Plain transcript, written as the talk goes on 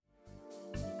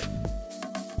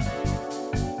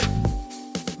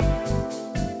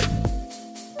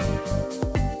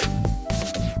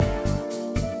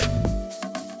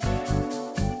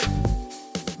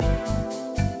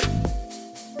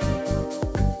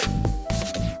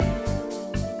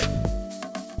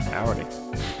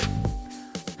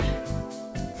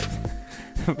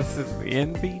This is the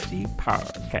NVG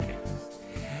podcast.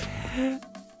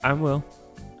 I'm Will.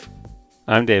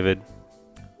 I'm David.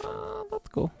 That's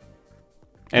cool.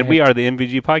 And we are the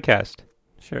NVG podcast.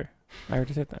 Sure. I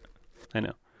already said that. I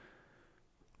know.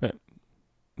 But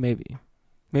maybe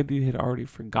you had already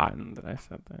forgotten that I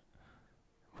said that.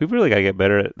 We really got to get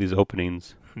better at these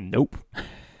openings. Nope.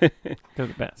 They're the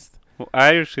best. Well,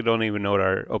 I actually don't even know what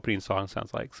our opening song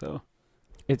sounds like, so.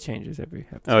 It changes every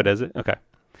episode. Oh, does it? Okay.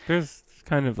 There's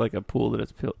kind of like a pool that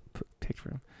it's picked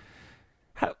from.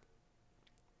 How?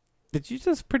 Did you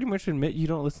just pretty much admit you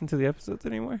don't listen to the episodes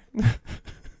anymore?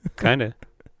 Kind of.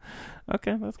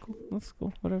 Okay, that's cool. That's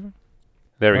cool. Whatever.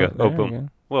 There we go. There Oh, we boom. go.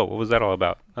 Whoa, what was that all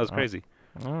about? That was crazy.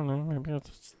 I don't know. Maybe it's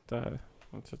just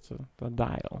a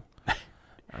dial. I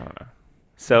don't know.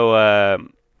 So,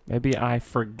 Maybe I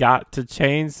forgot to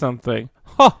change something.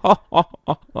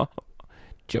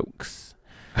 Jokes.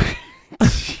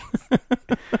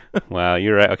 wow,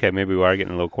 you're right. Okay, maybe we are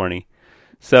getting a little corny.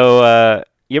 So,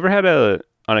 you ever had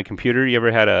on a computer, you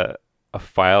ever had a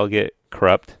file get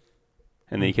corrupt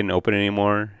and then you couldn't open it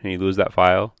anymore and you lose that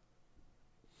file?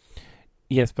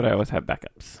 Yes, but I always have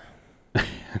backups.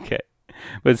 Okay.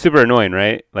 But it's super annoying,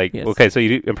 right? Like, Yes. okay, so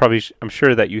you do, I'm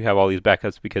sure that you have all these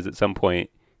backups because at some point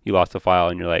you lost a file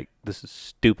and you're like, this is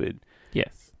stupid.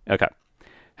 Yes. Okay.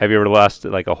 Have you ever lost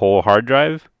like a whole hard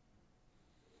drive?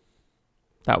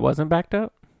 That wasn't backed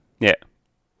up? Yeah.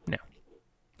 No.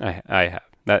 I have.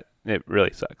 It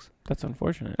really sucks. That's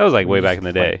unfortunate. That was like Were way you back just,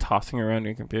 in the day. like, tossing around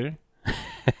your computer?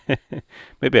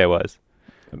 Maybe I was.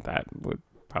 That would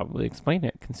probably explain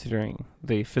it, considering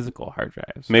the physical hard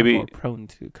drives Maybe- are more prone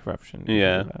to corruption.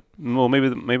 Yeah. Well, maybe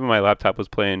my laptop was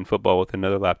playing football with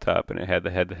another laptop and it had a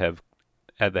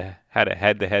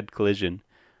head-to-head collision.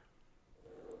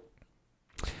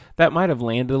 That might have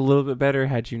landed a little bit better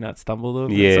had you not stumbled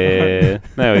over it. so Yeah, hard.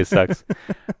 that always sucks.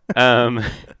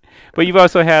 But you've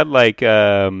also had like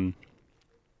you've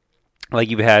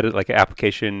had like an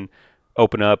application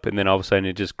open up and then all of a sudden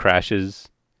it just crashes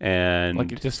and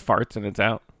Like it just farts and it's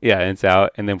out. yeah, and it's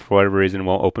out and then for whatever reason it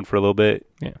won't open for a little bit.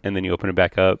 Yeah. And then you open it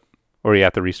back up or you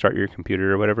have to restart your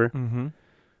computer or whatever. Mm-hmm.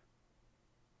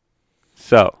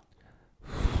 So,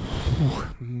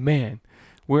 Man,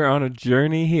 we're on a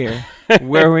journey here.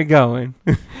 Where are we going?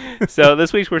 so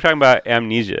this week we're talking about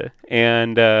amnesia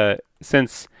and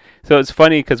so it's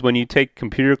funny because when you take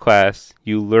computer class,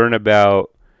 you learn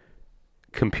about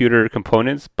computer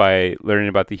components by learning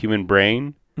about the human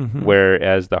brain, Mm-hmm.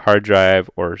 whereas the hard drive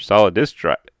or solid disk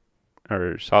drive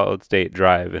or solid state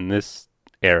drive in this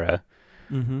era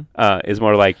Mm-hmm. is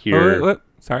more like your wait.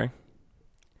 Sorry.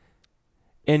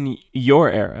 In your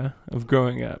era of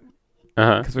growing up,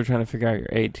 because we're trying to figure out your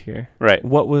age here, right.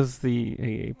 what was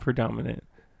the predominant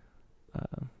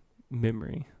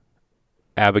memory?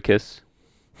 Abacus.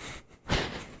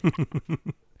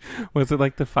 Was it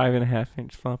like the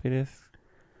 5.5-inch floppy disk?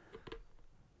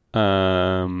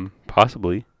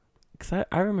 Possibly. Because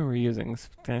I remember using a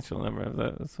substantial number of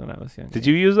those when I was young. Did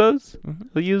you use those? Mm-hmm.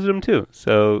 We used them too.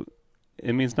 So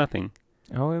it means nothing.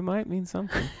 Oh, it might mean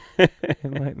something. It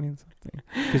might mean something.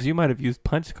 Because you might have used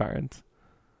punch cards.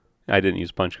 I didn't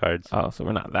use punch cards. Oh, so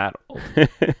we're not that old.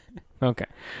 Okay.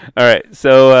 All right.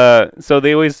 So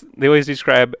they always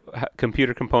describe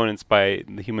computer components by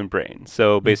the human brain.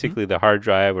 So basically, the hard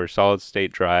drive or solid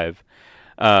state drive,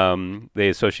 they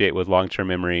associate with long-term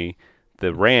memory.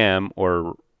 The RAM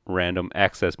or random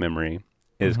access memory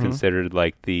is considered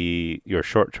like your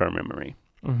short-term memory.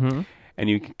 Mm-hmm. And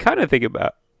you can kind of think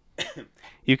about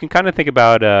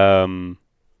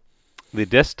the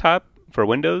desktop for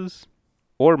Windows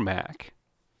or Mac.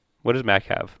 What does Mac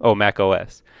have? Oh, Mac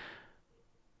OS.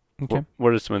 Okay.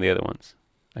 What are some of the other ones?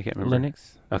 I can't remember.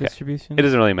 Linux Okay. distribution. It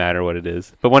doesn't really matter what it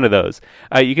is, but one of those.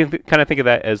 You can kind of think of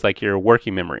that as like your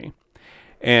working memory.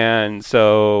 And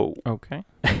so, Okay.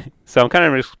 so I'm kind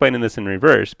of explaining this in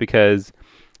reverse because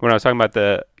when I was talking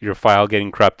about your file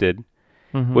getting corrupted,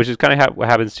 Mm-hmm. which is kind of what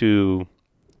happens to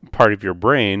part of your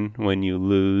brain when you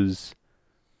lose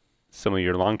some of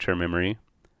your long-term memory,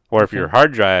 or if Okay. your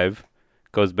hard drive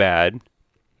goes bad,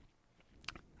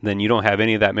 then you don't have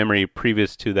any of that memory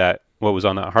previous to that, what was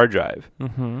on that hard drive.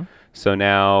 Mm-hmm. So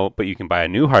now, but you can buy a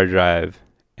new hard drive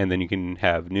and then you can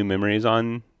have new memories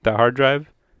on that hard drive.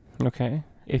 Okay.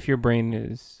 If your brain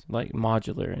is like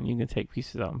modular and you can take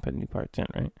pieces out and put new parts in,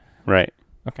 right? Right.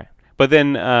 Okay. But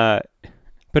then,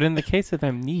 But in the case of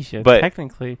amnesia, But-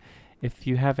 technically, if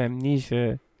you have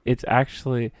amnesia, it's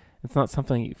not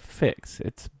something you fix.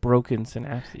 It's broken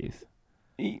synapses.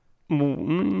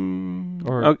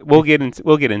 Or Or we'll get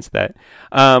into that.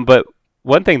 But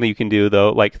one thing that you can do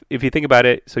though, like if you think about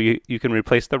it, so you can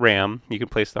replace the RAM, you can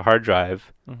place the hard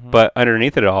drive, but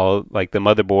underneath it all, like the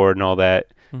motherboard and all that,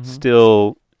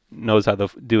 still knows how to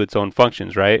do its own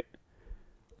functions, right?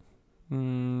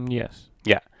 Yes.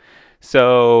 Yeah.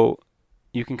 So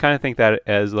you can kind of think that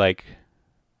as like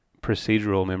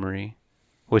procedural memory,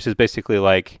 which is basically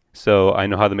like, so I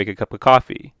know how to make a cup of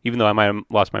coffee. Even though I might have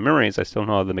lost my memories, I still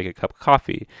know how to make a cup of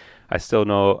coffee. I still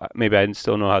know, maybe I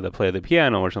still know how to play the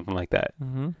piano or something like that.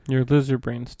 Your lizard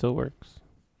brain still works.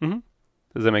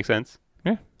 Does that make sense?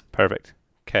 Yeah. Perfect.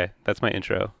 Okay, that's my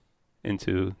intro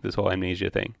into this whole amnesia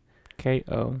thing.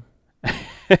 K.O.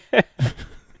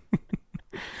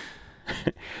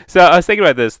 So I was thinking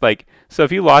about this, like, so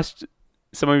if you lost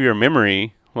some of your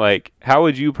memory, like, how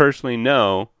would you personally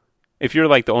know if you're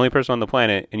like the only person on the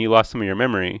planet and you lost some of your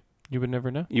memory? You would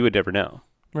never know. You would never know.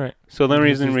 Right. So the only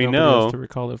reason we know to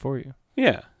recall it for you.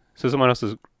 Yeah. So someone else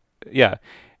is, yeah,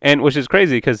 and which is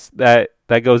crazy because that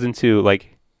goes into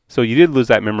like, so you did lose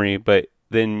that memory, but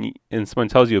then and someone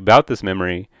tells you about this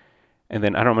memory, and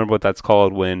then I don't remember what that's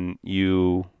called when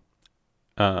you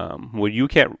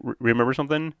can't remember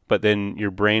something, but then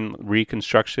your brain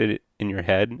reconstructs it in your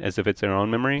head as if it's their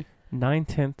own memory.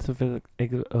 9/10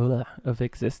 of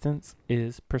existence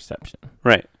is perception.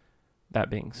 Right. That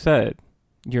being said,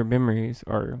 your memories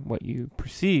are what you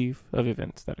perceive of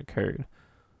events that occurred,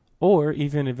 or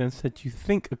even events that you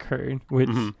think occurred, which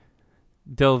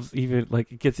delves even,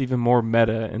 like, it gets even more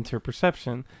meta into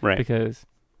perception, right? Because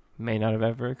may not have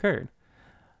ever occurred.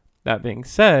 That being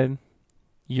said,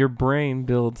 your brain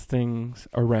builds things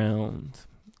around,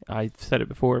 I've said it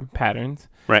before, patterns.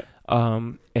 Right.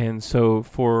 And so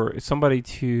for somebody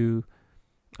to,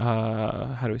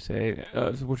 for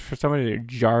somebody to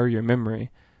jar your memory,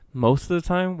 most of the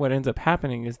time what ends up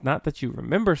happening is not that you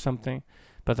remember something,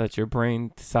 but that your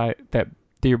brain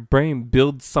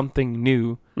builds something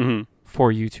new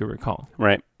for you to recall.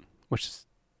 Right.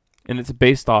 And it's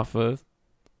based off of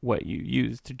what you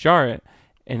use to jar it.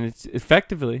 And it's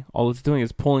effectively, all it's doing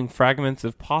is pulling fragments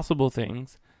of possible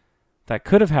things that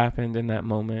could have happened in that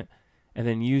moment, and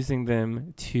then using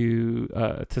them to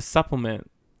supplement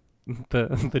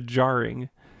the jarring.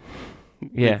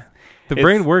 Yeah, the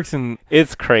brain works, and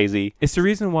it's crazy. It's the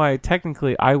reason why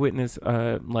technically eyewitness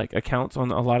like accounts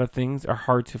on a lot of things are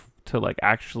hard to like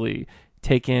actually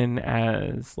take in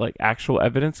as like actual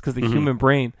evidence, because the human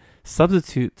brain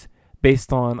substitutes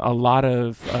based on a lot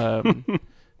of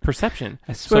perception.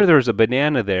 I swear there was a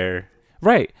banana there.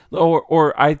 Right.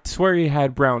 Or I swear he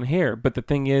had brown hair, but the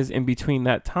thing is, in between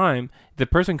that time, the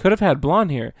person could have had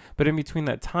blonde hair, but in between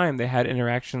that time, they had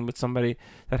interaction with somebody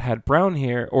that had brown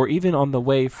hair, or even on the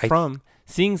way from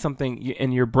seeing something,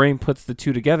 and your brain puts the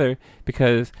two together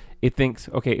because it thinks,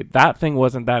 okay, that thing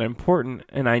wasn't that important,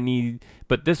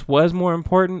 but this was more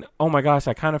important. Oh my gosh,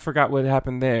 I kind of forgot what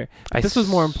happened there. This was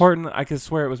more important. I could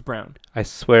swear it was brown. I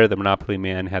swear the Monopoly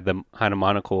man had a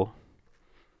monocle.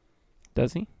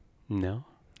 Does he? No.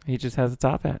 He just has a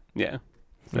top hat. Yeah.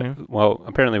 Well,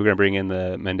 apparently we're going to bring in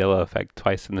the Mandela effect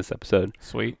twice in this episode.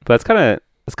 Sweet. But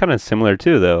that's kind of similar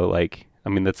too, though. Like, I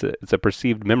mean, it's a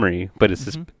perceived memory, but it's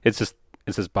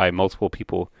just by multiple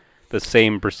people, the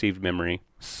same perceived memory.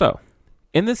 So,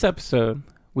 in this episode,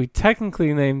 we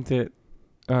technically named it,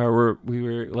 we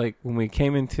were like, when we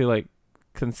came into like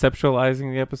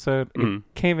conceptualizing the episode, it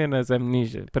came in as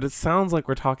amnesia, but it sounds like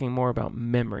we're talking more about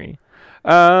memory.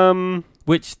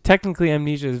 Which technically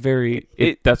amnesia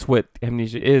is that's what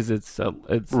amnesia is. It's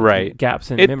right.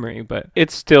 Gaps in memory, but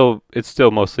it's still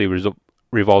mostly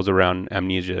revolves around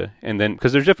amnesia, and then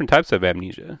because there's different types of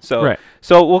amnesia. So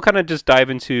So we'll kind of just dive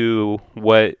into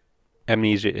what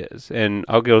amnesia is, and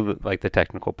I'll go to like the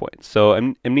technical points. So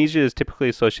amnesia is typically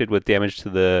associated with damage to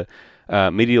the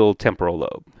medial temporal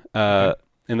lobe,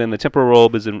 and then the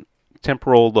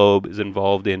temporal lobe is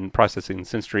involved in processing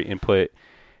sensory input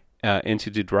into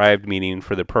derived meaning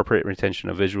for the appropriate retention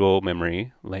of visual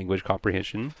memory, language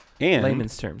comprehension, and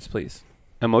layman's terms, please.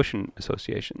 Emotion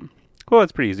association. Well,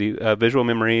 it's pretty easy. Visual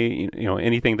memory,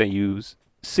 anything that you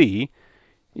see,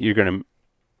 you're gonna.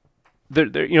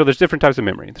 There's different types of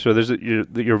memory. So there's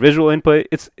your visual input.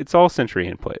 It's all sensory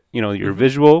input. Your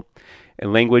visual,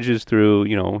 and language is through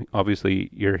obviously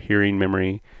your hearing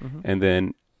memory, and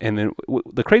then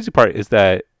the crazy part is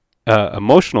that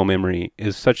emotional memory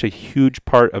is such a huge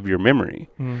part of your memory.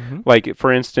 Like,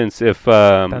 for instance, if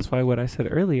that's why what I said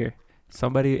earlier,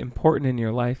 somebody important in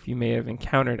your life you may have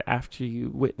encountered after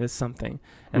you witnessed something,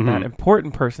 and that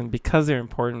important person, because they're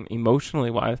important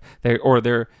emotionally wise,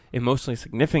 they're emotionally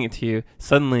significant to you,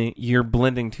 suddenly you're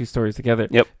blending two stories together.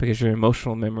 Yep. Because your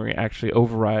emotional memory actually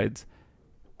overrides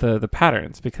the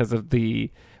patterns because of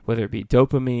whether it be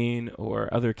dopamine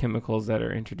or other chemicals that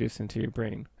are introduced into your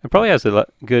brain. It probably has a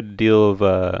good deal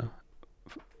of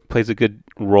plays a good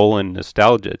role in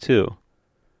nostalgia too.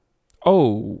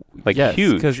 Oh, Like yes,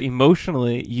 huge. because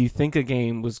emotionally, you think a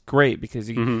game was great because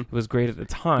Mm-hmm. it was great at the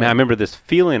time. Man, I remember this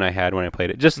feeling I had when I played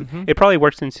it. Just Mhm. it probably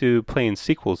works into playing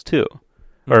sequels too,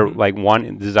 or like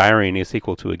desiring a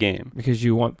sequel to a game. because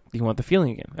you want the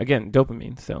feeling again. Again,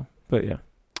 dopamine. So, but yeah,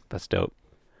 That's dope.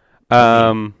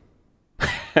 Dopamine.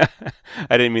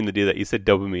 I didn't mean to do that. You said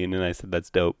dopamine, and I said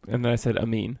that's dope. and then I said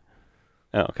amine.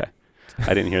 Oh, okay.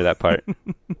 I didn't hear that part.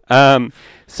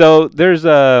 So there's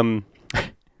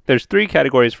 3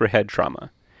 categories for head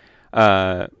trauma,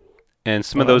 and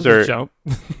some of those are. Jump.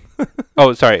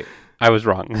 Oh, sorry, I was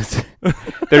wrong.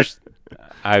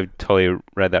 I totally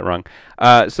read that wrong.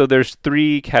 So there's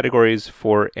 3 categories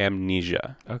for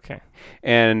amnesia, Okay.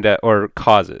 and or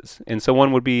causes, and so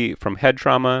one would be from head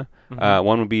trauma. Mhm.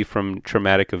 One would be from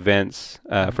traumatic events.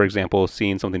 For example,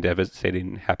 seeing something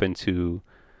devastating happen to.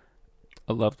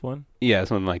 A loved one. Yeah,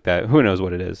 something like that. Who knows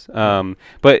what it is?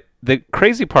 But the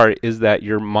crazy part is that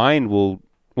your mind will.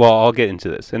 Well, I'll get into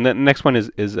this, and the next one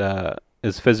is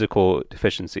physical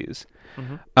deficiencies.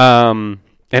 Mm-hmm.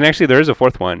 And actually, there is a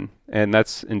 4th one, and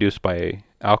that's induced by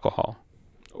alcohol.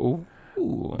 Ooh.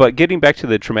 But getting back to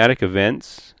the traumatic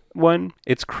events one,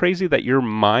 it's crazy that your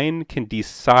mind can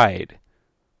decide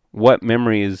what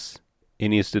memories it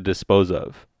needs to dispose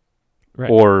of. Right.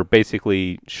 Or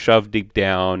basically shove deep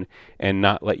down and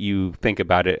not let you think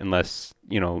about it unless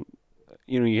you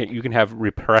can have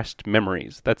repressed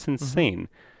memories. That's insane.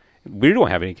 We don't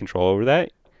have any control over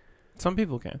that. Some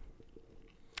people can.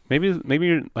 Maybe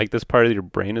you're, like this part of your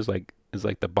brain is like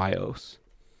the BIOS.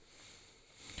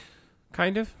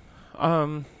 Kind of.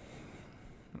 I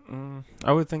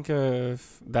would think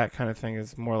of that kind of thing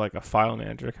as more like a file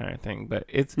manager kind of thing, but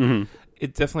it's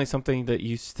definitely something that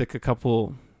you stick a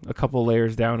couple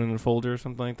layers down in a folder or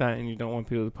something like that, and you don't want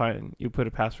people to find. You put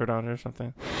a password on it or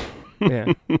something.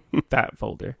 Yeah, that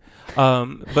folder.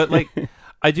 But like,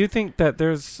 I do think that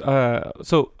there's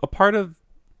so a part of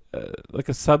like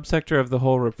a subsector of the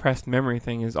whole repressed memory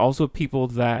thing is also people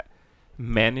that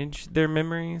manage their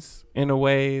memories in a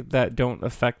way that don't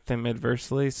affect them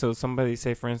adversely. So somebody,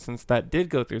 say for instance, that did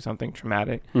go through something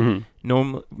traumatic,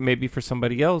 maybe for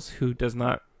somebody else who does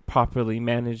not properly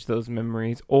manage those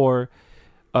memories, or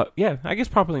I guess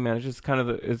properly manage is kind of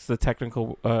it's the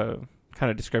technical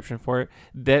kind of description for it,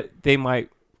 that they might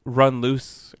run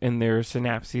loose in their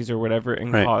synapses or whatever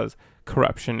and cause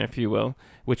corruption, if you will,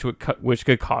 which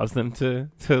could cause them to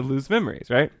lose memories,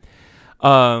 right?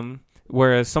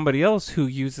 Whereas somebody else who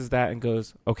uses that and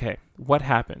goes, okay, what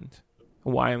happened?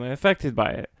 Why am I affected by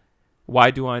it?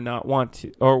 Why do I not want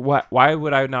to, or why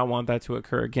would I not want that to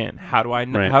occur again? How do I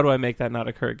how do I make that not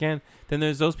occur again? Then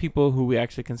there's those people who we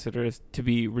actually consider to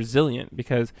be resilient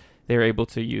because they're able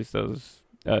to use those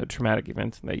traumatic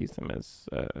events, and they use them as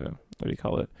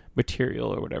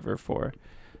material or whatever for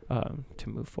to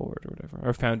move forward or whatever,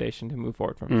 or foundation to move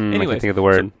forward from. Anyway, I think of the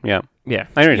word. So, yeah,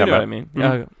 I know what I mean.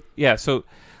 Yeah, so.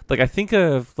 Like, I think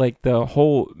of, like, the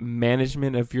whole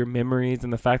management of your memories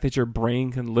and the fact that your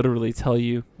brain can literally tell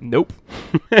you, nope,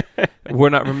 we're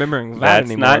not remembering that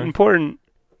anymore. That's not important.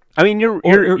 I mean,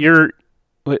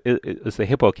 it's the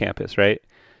hippocampus, right?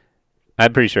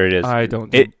 I'm pretty sure it is. I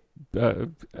don't do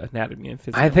anatomy and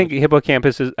physics. I think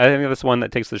hippocampus I think that's the one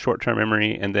that takes the short-term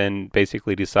memory and then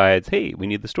basically decides, hey, we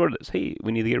need to store this. Hey,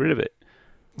 we need to get rid of it.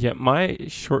 Yeah, my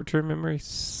short-term memory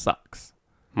sucks.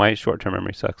 My short-term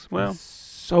memory sucks. Well,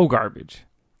 so garbage.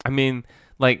 I mean,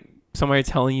 like somebody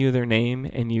telling you their name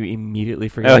and you immediately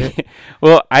forget it.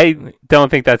 Well, I don't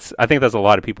think I think that's a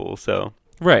lot of people. So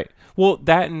right. Well,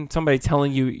 that and somebody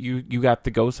telling you got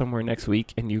to go somewhere next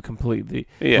week and you completely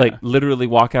like literally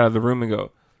walk out of the room and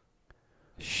go,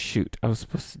 shoot, I was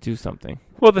supposed to do something.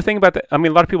 Well, the thing about that, I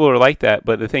mean, a lot of people are like that,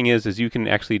 but the thing is you can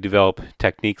actually develop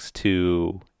techniques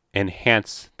to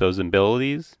enhance those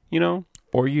abilities,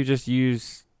 or you just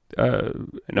use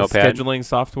notepad, scheduling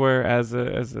software as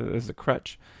a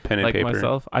crutch. Pen and like paper.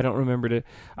 Myself, I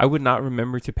would not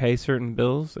remember to pay certain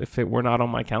bills if it were not on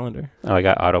my calendar. Oh, I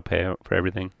got auto pay for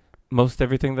everything. Most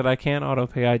everything that I can auto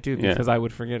pay, I do because I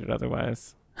would forget it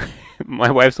otherwise.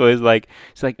 My wife's always like,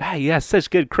 she's like, "Ah, you have such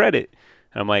good credit,"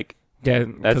 and I'm like, "Yeah,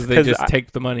 because they just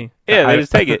take the money." Yeah, they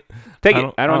just take it. I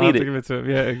don't need it. To give it to them.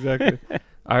 Yeah, exactly.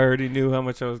 I already knew how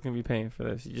much I was going to be paying for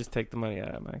this. You just take the money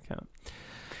out of my account.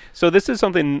 So this is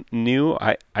something new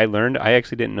I learned. I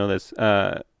actually didn't know this.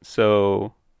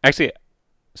 So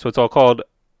it's all called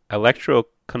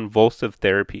electroconvulsive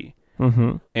therapy.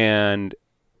 Mm-hmm. And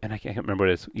and I can't remember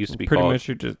what it used to be Pretty called. much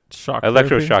you're just shock therapy.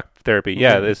 Electroshock therapy.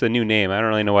 Yeah, Yeah. it's a new name. I don't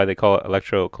really know why they call it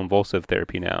electroconvulsive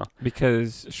therapy now.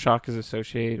 Because shock is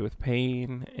associated with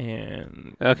pain,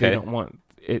 and Okay. they don't want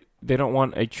it. They don't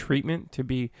want a treatment to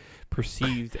be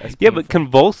perceived as Yeah, painful. but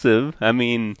convulsive, I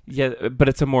mean, Yeah, but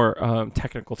it's a more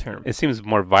technical term, it seems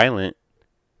more violent.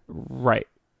 right?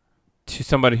 To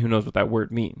somebody who knows what that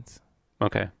word means.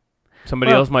 Okay.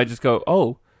 Somebody Well- else might just go,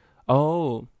 oh,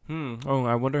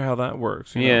 I wonder how that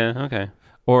works. You know? Yeah, okay.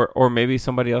 Or maybe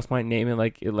somebody else might name it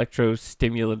like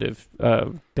electrostimulative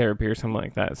therapy or something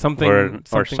like that. Or something.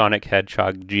 Sonic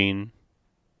Hedgehog gene.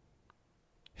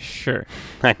 Sure.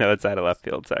 I know it's out of left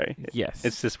field, sorry. Yes.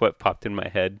 It's just what popped in my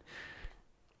head.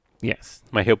 Yes.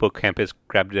 My hippocampus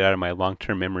grabbed it out of my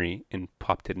long-term memory and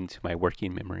popped it into my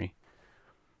working memory.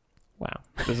 Wow.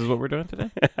 This is what we're doing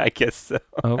today? I guess so.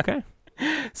 Okay.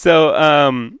 So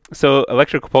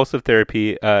electroconvulsive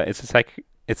therapy,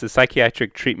 it's a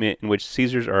psychiatric treatment in which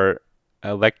seizures are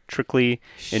electrically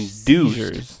induced.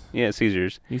 Seizures. Yeah,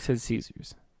 seizures. You said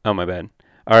Caesars. Oh, my bad.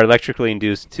 Are electrically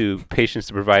induced to patients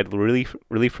to provide relief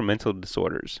from mental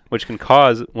disorders, which can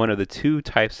cause one of the two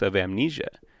types of amnesia.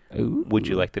 Ooh. Would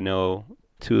you like to know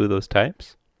two of those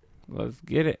types? Let's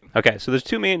get it. Okay, so there's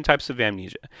two main types of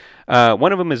amnesia.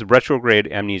 One of them is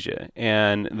retrograde amnesia,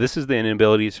 and this is the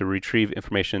inability to retrieve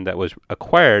information that was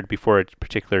acquired before a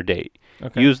particular date,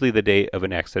 Okay. usually the date of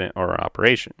an accident or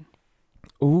operation.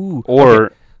 Ooh. Or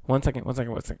okay. One second.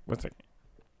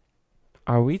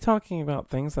 Are we talking about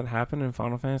things that happen in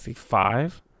Final Fantasy V?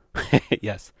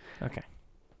 yes, Okay.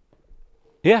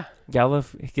 yeah,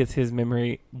 Galuf gets his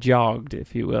memory jogged,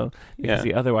 if you will, because yeah.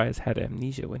 he otherwise had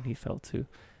amnesia when he fell to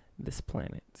this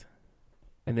planet.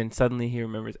 And then suddenly he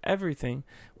remembers everything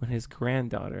when his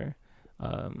granddaughter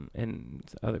and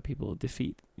other people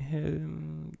defeat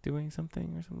him doing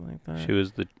something or something like that. She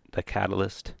was the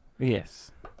catalyst.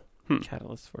 Yes. Hmm.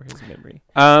 Catalyst for his memory.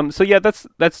 So yeah, that's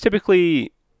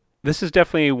typically. This is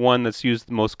definitely one that's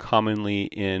used most commonly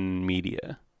in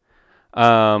media.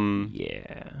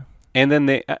 Yeah. And then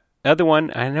the other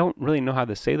one, I don't really know how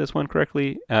to say this one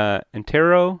correctly.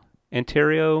 Anterograde.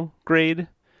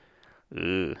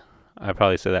 I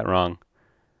probably said that wrong.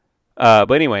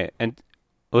 But anyway, and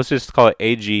let's just call it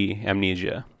AG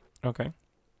amnesia. Okay.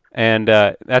 And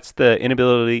that's the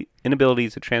inability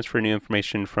to transfer new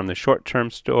information from the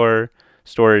short-term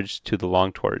storage to the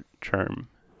long-term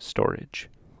storage.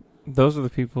 Those are the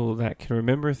people that can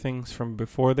remember things from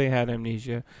before they had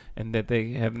amnesia, and that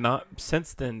they have not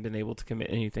since then been able to commit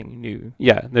anything new.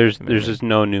 Yeah, there's Memory. just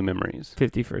no new memories.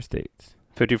 51st dates.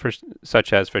 51st,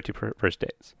 such as 51st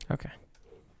dates. Okay.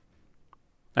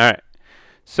 All right.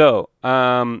 So,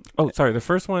 Oh, sorry. The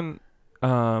first one,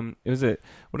 what is that?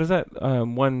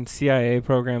 One CIA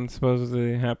program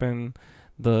supposedly happened.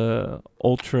 The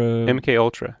MK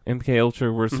Ultra. MK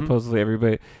Ultra, where Mhm.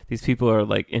 supposedly these people are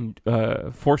like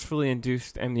forcefully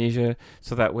induced amnesia,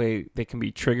 so that way they can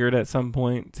be triggered at some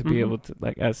point to be Mhm. able to,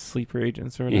 like, as sleeper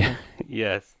agents or whatever. Yeah.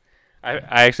 Yes. I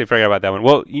actually forgot about that one.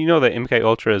 Well, you know that MK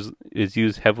Ultra is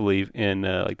used heavily in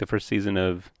like the first season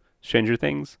of Stranger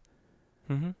Things.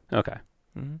 Mm-hmm. Okay.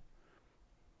 Mm-hmm.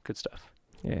 Good stuff.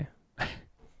 Yeah.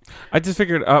 I just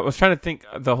figured. I was trying to think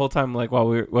the whole time, like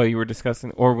while you were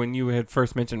discussing, or when you had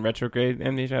first mentioned retrograde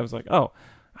amnesia, I was like, oh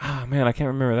man, I can't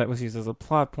remember that was used as a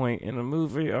plot point in a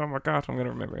movie. Oh my gosh, I'm gonna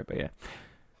remember it. But yeah,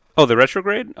 Oh, the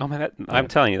retrograde? Oh man, I'm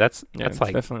telling you, that's it's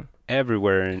like definitely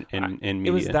everywhere in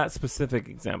media. it was that specific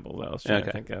example that I was trying to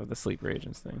Okay. think of, the sleeper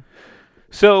agents thing.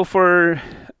 So for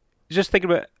just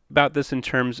thinking about this in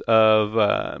terms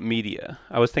of media,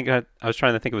 I was trying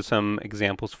to think of some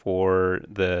examples for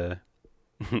the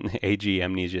AG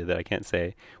amnesia that I can't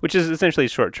say, which is essentially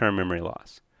short-term memory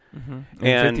loss. Mm-hmm.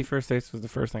 And 51st Dates was the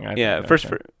first thing I Yeah, think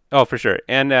of. for sure.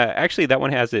 And actually, that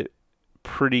one has it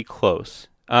pretty close.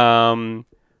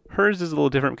 Hers is a little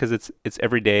different because it's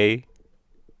every day.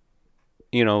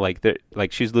 You know, like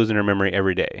she's losing her memory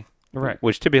every day, Right.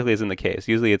 which typically isn't the case.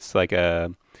 Usually, it's like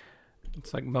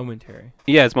It's like momentary,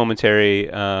 it's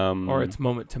momentary. or it's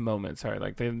moment to moment. Sorry,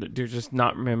 like they're just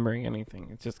not remembering anything.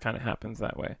 It just kind of happens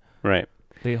that way. right.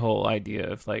 The whole idea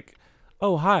of like,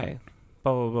 oh hi,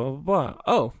 blah blah blah blah blah.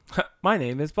 Oh, my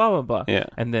name is blah blah blah. Yeah.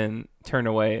 And then turn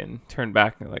away and turn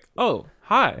back and they're like, oh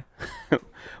hi.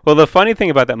 Well, the funny thing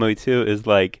about that movie too is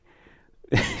like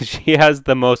she has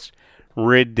the most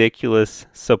ridiculous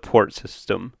support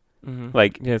system. Mm-hmm.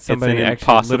 Like yeah, it's somebody an actually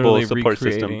impossible literally support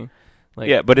system. recreating, like,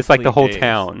 Yeah, but it's like the complete whole days.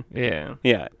 town. Yeah.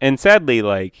 Yeah, and sadly,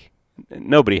 like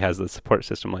nobody has the support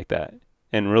system like that.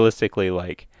 And realistically,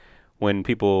 like when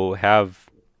people have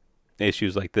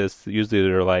issues like this, usually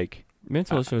they're like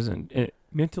Mental issues in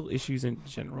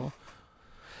general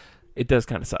it does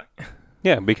kind of suck.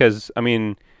 Yeah, because I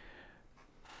mean,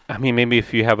 maybe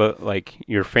if you have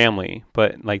your family,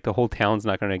 but like the whole town's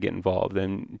not going to get involved,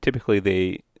 and typically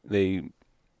they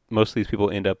most of these people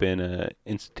end up in a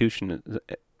institution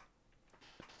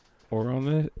Or on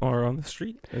the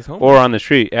street as homeless. or on the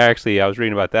street. Actually, I was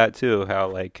reading about that too. How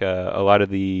a lot of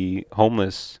the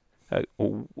homeless, a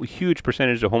huge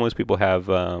percentage of homeless people have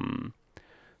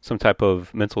some type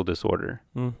of mental disorder,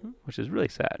 which is really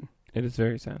sad. It is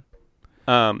very sad.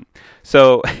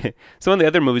 So some of the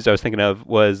other movies I was thinking of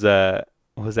was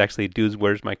actually Dudes,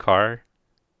 Where's My Car?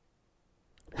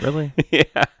 Really?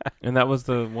 Yeah. And that was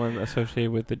the one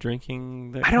associated with the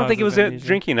drinking. I don't think it was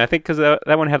drinking. I think because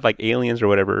that one had like aliens or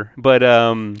whatever. But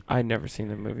I'd never seen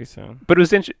the movie, so. But it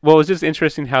was it was just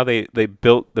interesting how they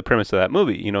built the premise of that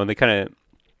movie. You know,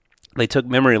 they took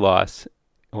memory loss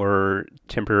or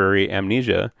temporary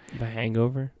amnesia. The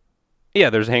Hangover. Yeah,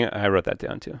 I wrote that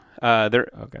down too.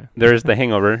 Okay. There's The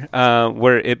Hangover,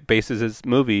 where it bases its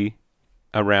movie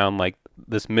around like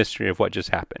this mystery of what just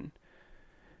happened,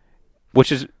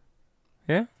 which is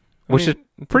is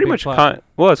pretty much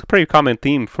it's a pretty common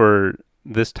theme for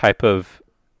this type of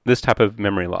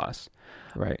memory loss.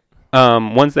 Right.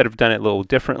 Ones that have done it a little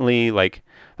differently, like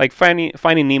Finding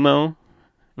Nemo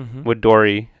with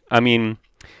Dory. I mean,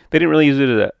 they didn't really use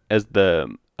it as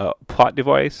the plot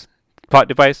device.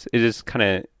 It just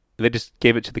they just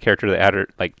gave it to the character that added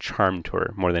like charm to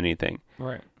her more than anything.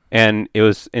 Right. And it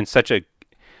was in such a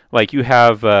you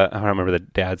have I don't remember the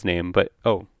dad's name, but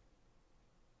no,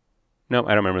 I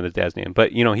don't remember the dad's name,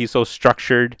 but you know, he's so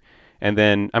structured, and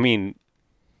then I mean,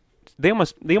 they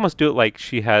almost do it like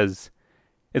it's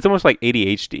almost like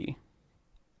ADHD.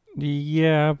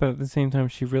 Yeah, but at the same time,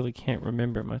 she really can't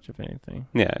remember much of anything.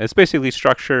 Yeah, it's basically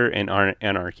structure and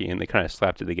anarchy, and they kind of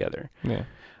slapped it together. Yeah.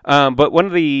 But one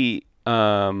of the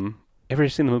ever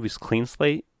seen the movies Clean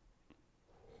Slate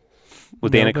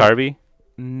with Dana Carvey?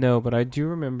 No, but I do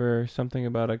remember something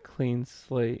about a clean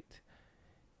slate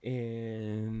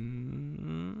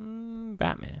in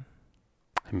Batman.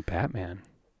 In Batman.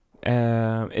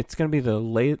 It's gonna be the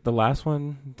last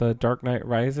one, The Dark Knight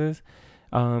Rises,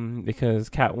 because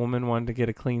Catwoman wanted to get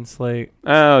a clean slate.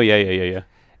 Oh yeah.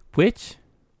 Which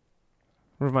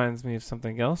reminds me of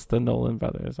something else the Nolan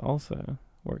brothers also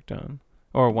worked on,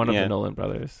 or one of the Nolan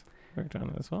brothers worked on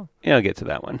it as well. Yeah, I'll get to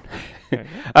that one. Okay.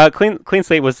 Clean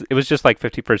Slate was just like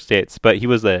 50 First Dates, but he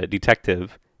was a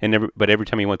detective, and every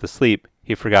time he went to sleep,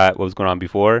 he forgot what was going on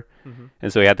before,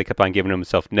 and so he had to keep on giving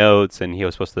himself notes, and he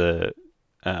was supposed to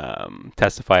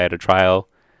testify at a trial.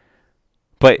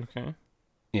 But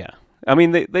yeah, I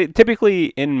mean, they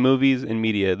typically in movies and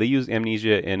media they use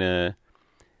amnesia in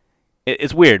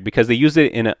it's weird because they use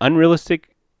it in an unrealistic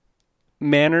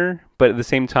manner, but at the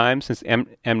same time, since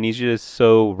amnesia is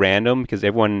so random because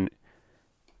everyone,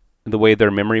 the way their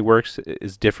memory works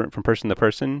is different from person to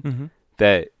person,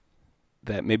 that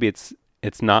maybe it's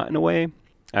not in a way.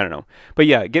 I don't know. But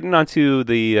yeah, getting onto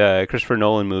the Christopher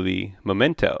Nolan movie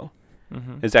Memento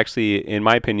is actually, in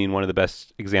my opinion, one of the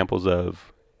best examples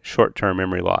of short-term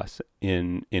memory loss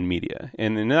in media.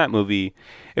 And in that movie,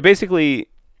 it basically...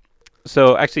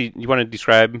 So actually, you want to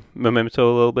describe Memento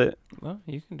a little bit? Well,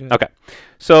 you can do it. Okay.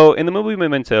 So in the movie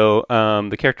Memento,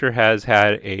 the character has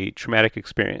had a traumatic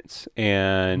experience,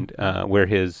 and where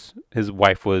his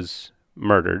wife was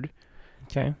murdered.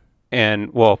 Okay.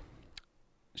 And well,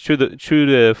 true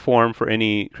to form for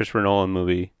any Christopher Nolan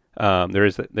movie, there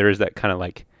is that kind of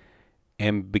like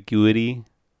ambiguity.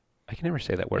 I can never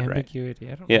say that word right.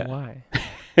 Ambiguity. I don't know why.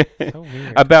 So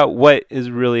weird. About what is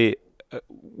really.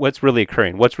 What's really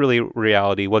occurring? What's really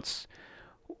reality? What's,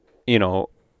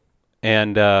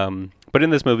 and but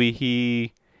in this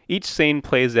movie, each scene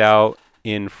plays out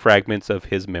in fragments of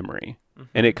his memory,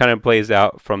 and it kind of plays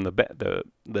out from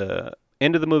the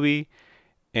end of the movie,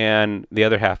 and the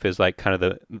other half is like kind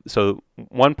of so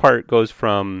one part goes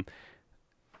from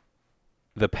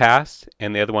the past,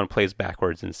 and the other one plays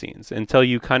backwards in scenes until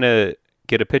you kind of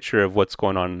get a picture of what's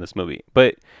going on in this movie,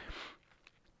 but.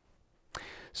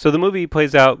 So the movie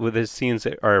plays out with his scenes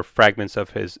that are fragments of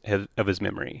his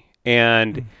memory,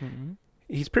 and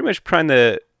he's pretty much trying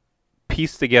to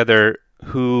piece together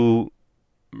who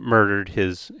murdered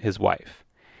his wife.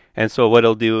 And so what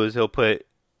he'll do is he'll put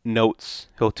notes,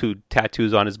 he'll do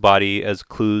tattoos on his body as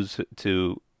clues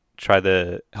to try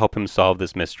to help him solve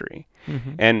this mystery.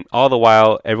 And all the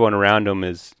while, everyone around him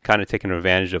is kind of taking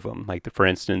advantage of him. Like, for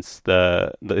instance,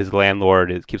 his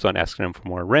landlord keeps on asking him for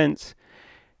more rent,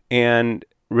 and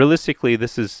realistically,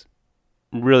 this is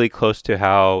really close to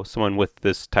how someone with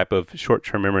this type of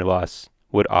short-term memory loss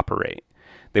would operate.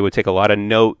 They would take a lot of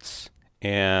notes,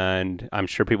 and I'm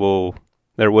sure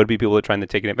there would be people trying to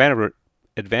take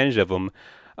advantage of him.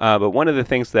 But one of the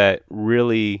things that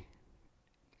really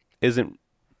isn't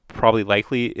probably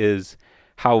likely is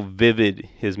how vivid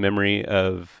his memory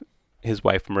of his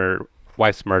wife's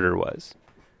murder was.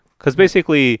 Because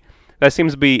basically, that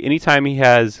seems to be anytime he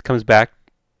comes back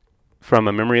from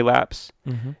a memory lapse,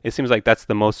 it seems like that's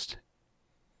the most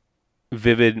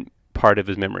vivid part of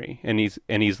his memory. And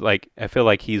he's like, I feel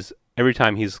like every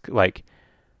time he's like,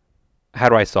 how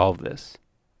do I solve this?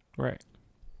 Right.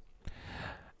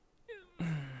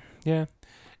 Yeah.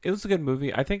 It was a good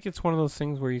movie. I think it's one of those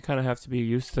things where you kind of have to be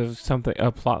used to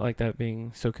a plot like that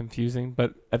being so confusing,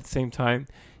 but at the same time,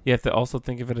 you have to also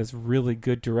think of it as really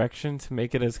good direction to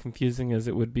make it as confusing as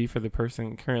it would be for the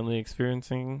person currently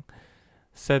experiencing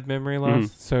said memory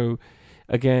loss. So,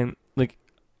 again, like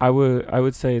I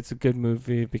would say it's a good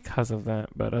movie because of that,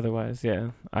 but otherwise,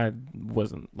 yeah, I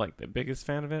wasn't like the biggest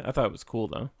fan of it. I thought it was cool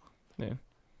though. Yeah.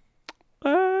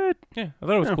 What? Yeah, I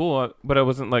thought it was cool, but it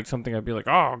wasn't like something I'd be like,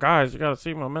 "Oh, guys, you gotta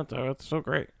see Memento. It's so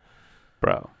great."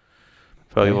 Bro,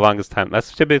 for like the longest time,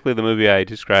 that's typically the movie I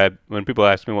describe when people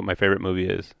ask me what my favorite movie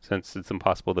is. Since it's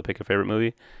impossible to pick a favorite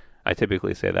movie, I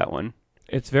typically say that one.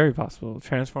 It's very possible.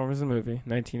 Transformers the movie,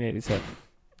 1987.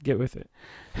 Get with it.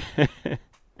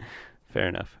 Fair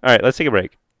enough. All right, let's take a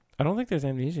break. I don't think there's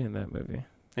amnesia in that movie.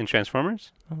 In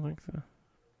Transformers? I don't think so.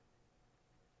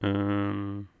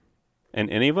 In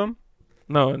any of them?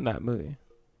 No, in that movie.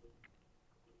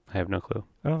 I have no clue.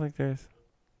 I don't think there's.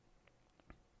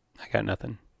 I got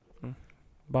nothing.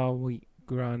 Ball wheat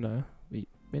grana wheat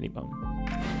mini bum.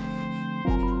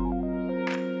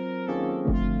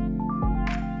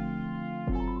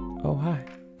 Oh hi,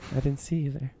 I didn't see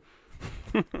you there.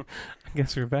 I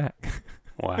guess we're back.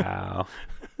 Wow.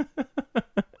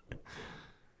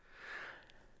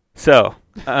 So,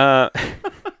 those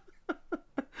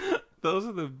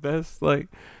are the best.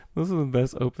 Those are the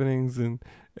best openings and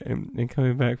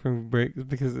coming back from breaks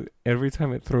because every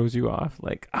time it throws you off.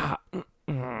 Yeah, I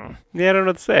don't know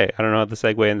what to say. I don't know how to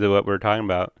segue into what we're talking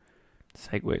about.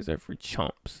 Segues are for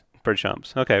chumps. For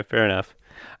chumps. Okay, fair enough.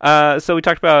 So we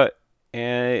talked about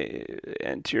anterograde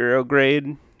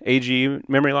AG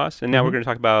memory loss, and now we're going to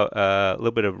talk about a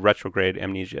little bit of retrograde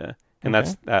amnesia, and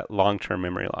that's that long-term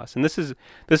memory loss. And this is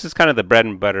kind of the bread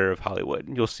and butter of Hollywood.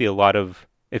 You'll see a lot of,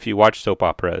 if you watch soap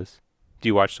operas. Do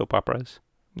you watch soap operas?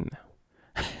 No.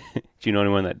 Do you know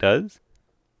anyone that does?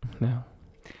 No.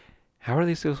 How are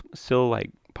they still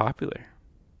like popular?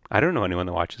 I don't know anyone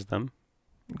that watches them.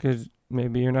 Because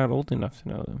maybe you're not old enough to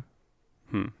know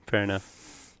them. Fair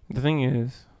enough. The thing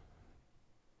is,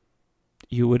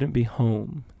 you wouldn't be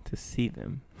home to see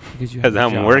them because you have a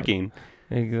I'm job. working.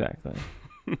 Exactly.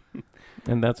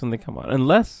 And that's when they come on.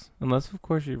 Unless of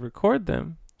course you record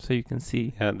them so you can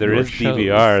see. Yeah, there is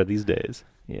DVR these days.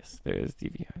 Yes, there is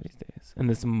DVR these days. In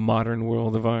this modern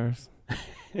world of ours.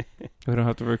 We don't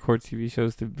have to record TV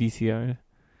shows to VCR.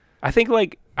 I think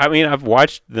I've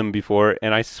watched them before,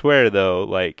 and I swear though,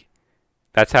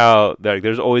 that's how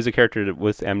there's always a character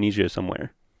with amnesia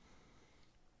somewhere.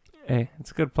 Hey,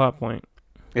 it's a good plot point.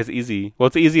 It's easy. Well,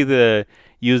 it's easy to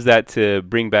use that to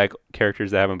bring back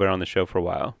characters that haven't been on the show for a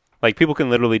while. Like, people can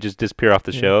literally just disappear off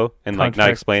the show and not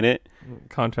explain it.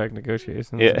 Contract negotiations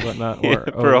and whatnot. Or,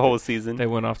 for a whole season. They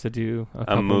went off to do a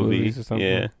couple movie movies or something.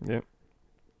 Yeah. Yep.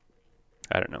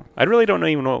 I don't know. I really don't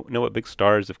even know what big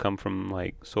stars have come from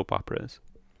soap operas.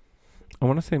 I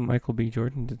want to say Michael B.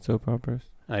 Jordan did soap operas.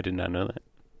 I did not know that.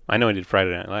 I know he did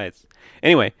Friday Night Lights.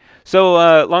 Anyway, so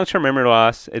long-term memory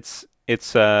loss. It's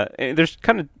there's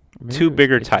kind of two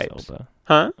bigger types.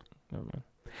 Huh? Never mind.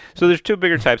 So there's two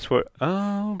bigger types for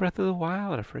Breath of the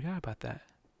Wild. I forgot about that.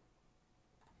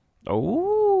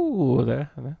 Oh,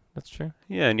 that's true.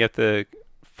 Yeah, and you have to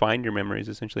find your memories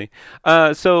essentially.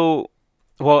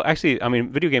 Actually, I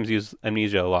mean, video games use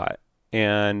amnesia a lot,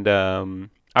 and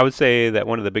I would say that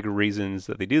one of the bigger reasons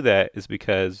that they do that is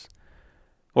because,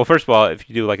 well, first of all, if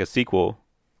you do a sequel,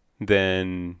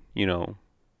 then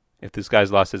if this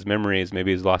guy's lost his memories,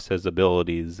 maybe he's lost his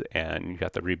abilities, and you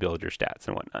have to rebuild your stats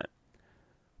and whatnot.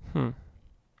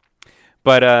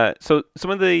 But so some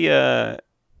of the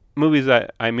movies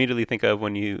that I immediately think of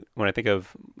when I think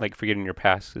of forgetting your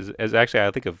past is actually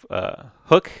I think of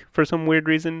Hook for some weird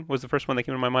reason was the first one that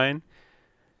came to my mind.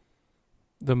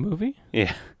 The movie?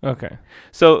 Yeah. Okay.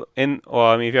 So if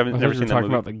you haven't never seen that talking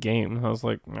movie, about the game, I was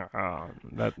like,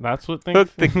 that's what things.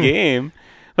 Hook the game,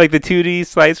 the 2D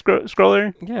slide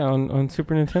scroller. Yeah, on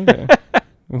Super Nintendo.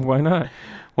 Why not?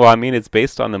 Well, I mean, it's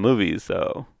based on the movies,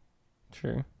 so.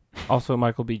 True. Also,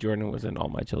 Michael B. Jordan was in All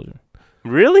My Children.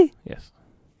 Really? Yes.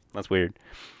 That's weird.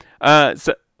 That's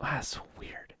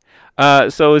weird.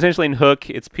 So essentially in Hook,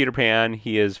 it's Peter Pan.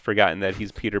 He has forgotten that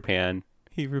he's Peter Pan.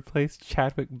 He replaced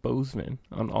Chadwick Boseman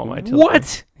on All My Children.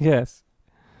 What? Yes.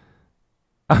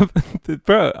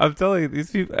 Bro, I'm telling you,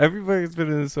 these people, everybody's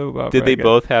been in this soap opera. Did they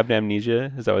both have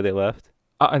amnesia? Is that why they left?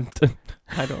 I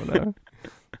don't know.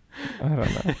 I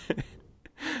don't know.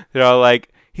 They're all like,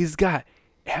 he's got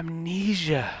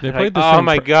amnesia. They They're played like, the oh same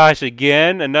my gosh,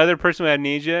 again? Another person with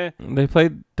amnesia? They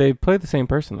played the same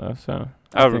person though, so.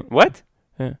 Oh, what?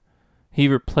 Yeah. He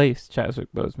replaced Chadwick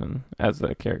Boseman as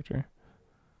the character.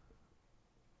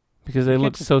 Because they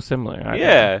look so similar.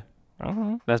 Yeah. I don't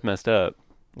know. That's messed up.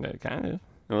 Yeah, kind of.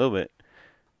 A little bit.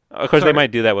 Of course, they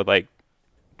might do that with like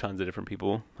tons of different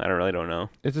people. I don't know.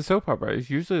 It's a soap opera. It's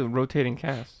usually a rotating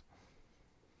cast.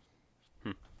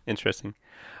 Interesting.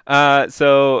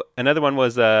 So another one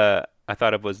was I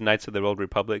thought of was Knights of the Old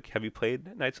Republic. Have you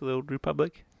played Knights of the Old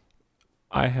Republic?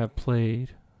 I have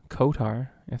played KOTOR,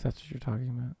 if that's what you're talking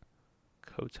about.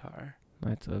 KOTOR.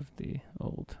 Knights of the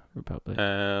Old Republic.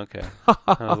 Okay.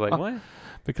 I was like, what?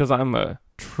 Because I'm a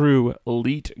true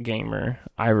elite gamer,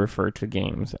 I refer to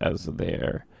games as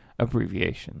their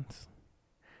abbreviations.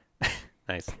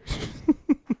 Nice.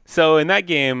 So in that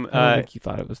game, I don't think you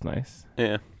thought it was nice.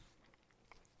 Yeah.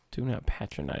 Do not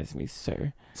patronize me,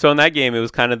 sir. So in that game, it was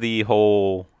kind of the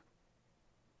whole.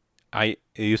 It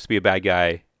used to be a bad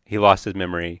guy. He lost his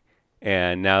memory,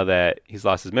 and now that he's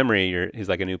lost his memory, he's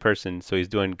like a new person. So he's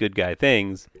doing good guy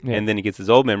things, and then he gets his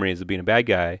old memories of being a bad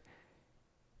guy,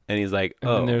 and he's like,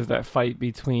 and then there's that fight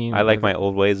between. I like my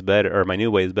old ways better, or my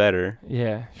new ways better.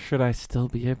 Yeah. Should I still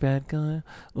be a bad guy?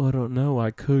 Oh, I don't know.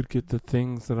 I could get the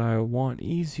things that I want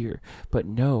easier, but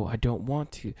no, I don't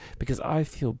want to because I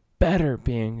feel better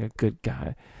being a good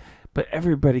guy. But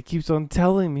everybody keeps on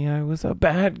telling me I was a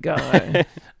bad guy.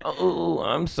 Oh,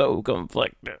 I'm so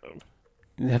conflicted.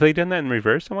 Have they done that in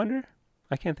reverse? I wonder.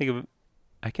 I can't think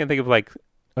of like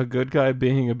a good guy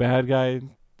being a bad guy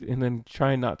and then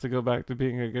trying not to go back to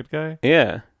being a good guy.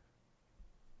 Yeah.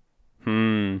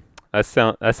 That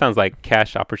sounds like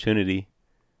cash opportunity.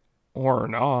 Or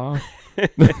not.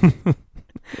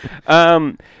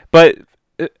 But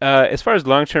as far as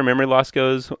long-term memory loss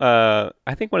goes,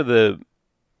 I think one of the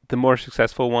more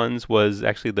successful ones was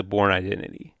actually the Bourne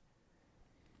Identity.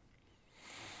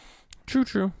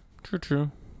 True.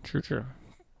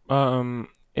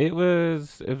 It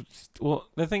was well.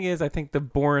 The thing is, I think the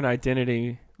Bourne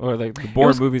Identity or like the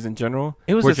Bourne movies in general,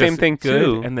 it was the same thing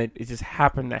too, and it just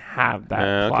happened to have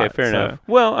that. Plot, okay, fair enough.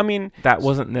 Well, I mean, that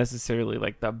wasn't necessarily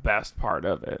like the best part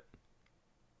of it.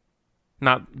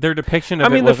 Not their depiction of it.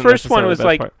 I mean, the first one was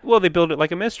like, part. Well, they built it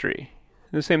like a mystery,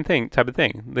 the same type of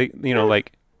thing. They,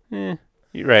 like, you're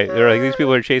right. They're like, these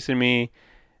people are chasing me.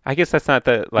 I guess that's not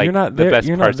the you're not the there, best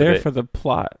you're parts not there of it. For the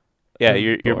plot. Yeah,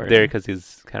 you're there because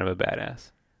he's kind of a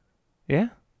badass. Yeah,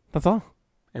 that's all.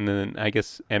 And then I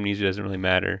guess amnesia doesn't really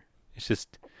matter. It's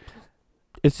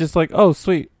just like, oh,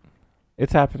 sweet,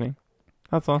 it's happening.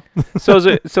 That's all.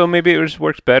 so maybe it just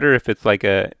works better if it's like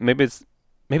maybe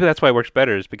that's why it works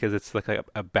better is because it's like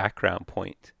a background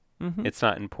point. Mm-hmm. It's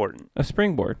not important. A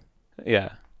springboard.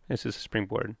 Yeah, it's just a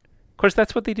springboard. Of course,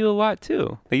 that's what they do a lot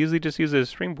too. They usually just use it as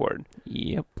a springboard.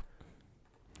 Yep.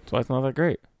 That's why it's not that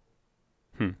great.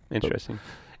 Interesting.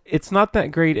 It's not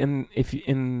that great if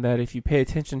you pay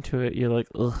attention to it, you're like,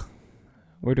 ugh,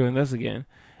 we're doing this again.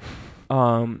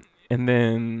 And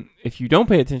then if you don't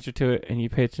pay attention to it and you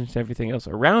pay attention to everything else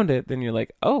around it, then you're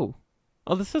like, oh,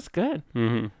 this is good.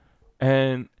 Mm-hmm.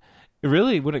 And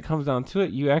really, when it comes down to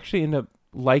it, you actually end up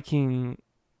liking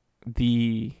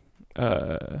the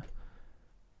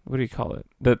what do you call it?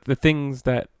 The things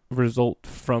that result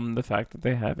from the fact that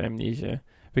they have amnesia,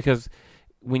 because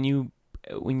when you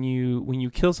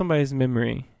kill somebody's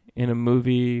memory in a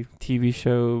movie, TV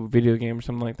show, video game, or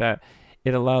something like that,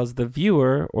 it allows the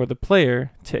viewer or the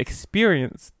player to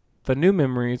experience the new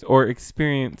memories or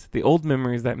experience the old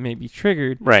memories that may be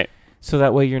triggered. Right. So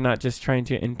that way you're not just trying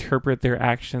to interpret their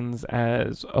actions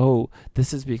as, oh,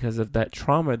 this is because of that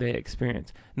trauma they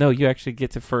experienced. No, you actually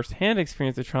get to firsthand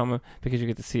experience the trauma because you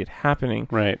get to see it happening.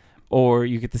 Right. Or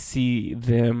you get to see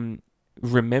them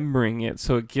remembering it.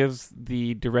 So it gives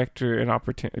the director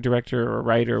or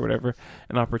writer or whatever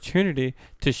an opportunity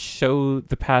to show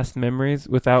the past memories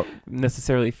without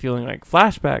necessarily feeling like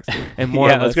flashbacks and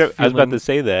more or less I was about to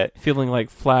say that. Feeling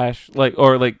like flashes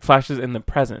in the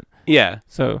present. Yeah.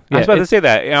 So I was about to say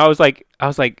that. And I was like,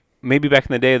 maybe back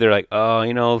in the day, they're like, oh,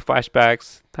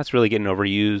 flashbacks, that's really getting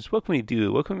overused. What can we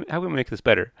do? How can we make this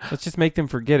better? Let's just make them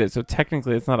forget it. So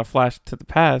technically, it's not a flash to the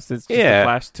past. It's just Yeah. a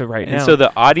flash to right now. And so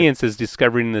the audience is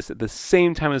discovering this at the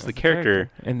same time as the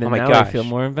character. And then oh my now gosh. they feel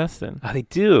more invested. Oh, they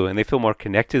do. And they feel more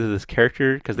connected to this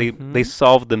character because they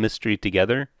solved the mystery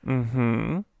together.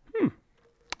 Mm-hmm.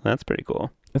 That's pretty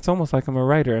cool. It's almost like I'm a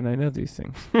writer and I know these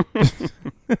things.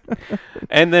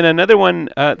 And then another one,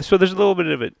 so there's a little bit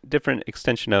of a different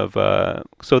extension of,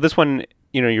 so this one,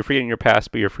 you're forgetting your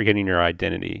past, but you're forgetting your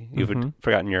identity. You've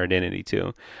forgotten your identity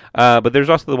too. But there's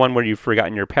also the one where you've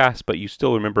forgotten your past, but you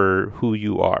still remember who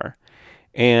you are.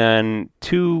 And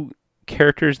two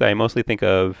characters that I mostly think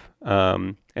of,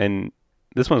 and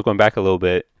this one's going back a little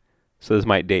bit, so this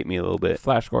might date me a little bit.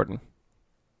 Flash Gordon.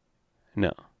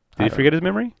 No. Did he forget his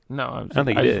memory? No, I don't think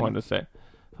he I did. just wanted to say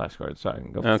Flash Gordon so I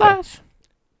can go Okay. Flash.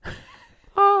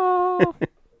 Oh.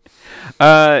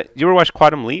 You ever watch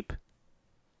Quantum Leap?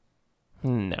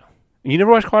 No. You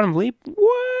never watched Quantum Leap?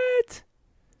 What?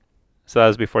 So that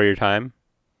was before your time?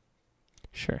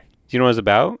 Sure. Do you know what it's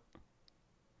about?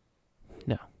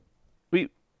 No. Wait,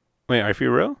 are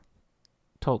you real?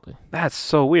 Totally. That's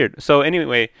so weird. So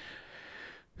anyway,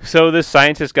 so this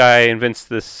scientist guy invents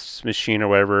this machine or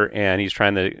whatever, and he's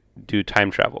trying to do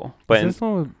time travel. But is this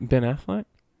one with Ben Affleck?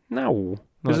 No.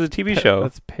 This is a TV show.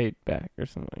 That's Paid Back or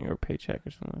something, or Paycheck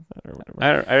or something like that, or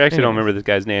whatever. I actually don't remember this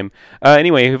guy's name.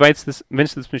 Anyway, he invents this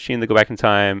machine to go back in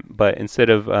time, but instead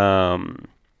of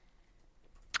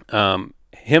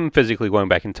him physically going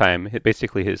back in time,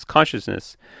 basically his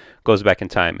consciousness goes back in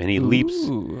time, and he leaps.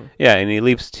 Yeah, and he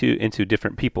leaps into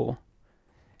different people.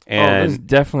 And this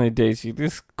definitely dates you.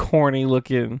 This corny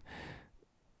looking.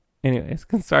 Anyways,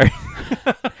 sorry.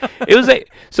 It was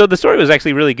so the story was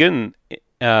actually really good.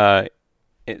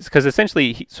 It's because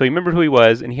essentially, he remembered who he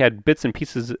was, and he had bits and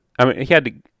pieces. I mean, he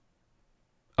had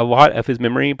a lot of his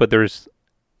memory, but there was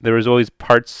always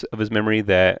parts of his memory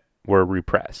that were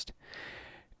repressed.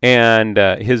 And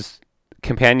his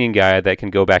companion guy that can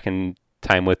go back in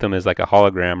time with him is like a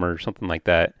hologram or something like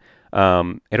that.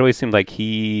 It always seemed like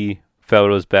he felt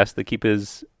it was best to keep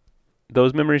those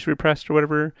memories repressed or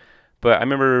whatever. But I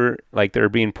remember like there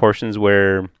being portions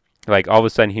where like all of a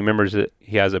sudden he remembers that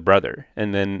he has a brother,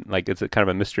 and then like it's a kind of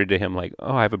a mystery to him, like,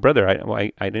 oh, I have a brother.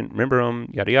 I didn't remember him,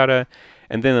 yada yada.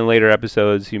 And then in later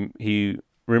episodes, he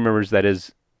remembers that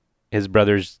his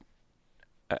brother's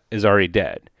is already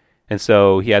dead, and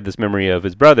so he had this memory of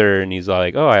his brother, and he's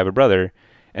like, oh, I have a brother.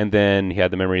 And then he had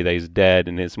the memory that he's dead,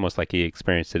 and it's almost like he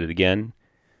experienced it again.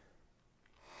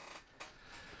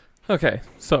 Okay,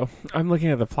 so I'm looking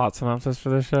at the plot synopsis for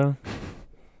this show.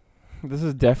 This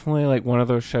is definitely like one of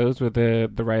those shows where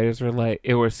the writers were like,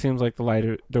 it seems like the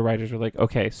writers were like,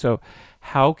 okay, so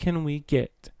how can we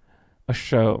get a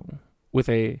show with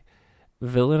a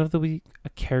villain of the week, a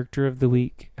character of the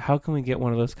week? How can we get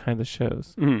one of those kinds of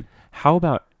shows? Mm-hmm. How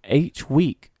about each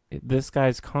week this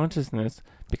guy's consciousness,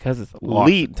 because it's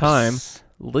leaps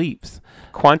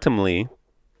quantumly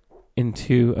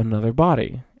into another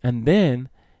body, and then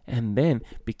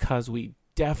because we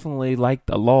definitely like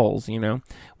the lulls,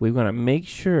 we want to make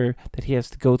sure that he has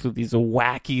to go through these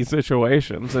wacky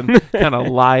situations and kind of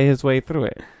lie his way through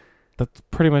it. That's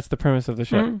pretty much the premise of the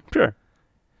show. Sure.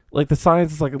 Like the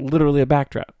science is like literally a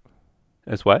backdrop.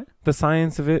 As what? The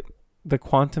science of it, the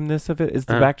quantumness of it is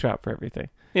the backdrop for everything.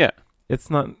 Yeah. It's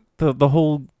not, the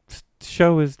whole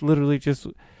show is literally just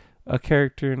a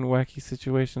character in wacky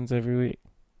situations every week.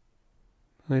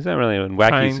 Well, he's not really in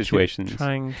wacky situations.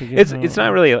 Trying to get it's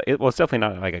not really. It's definitely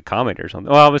not like a comedy or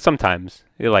something. Well, but sometimes,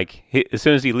 as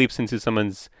soon as he leaps into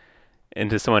someone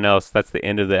else, that's the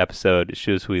end of the episode. It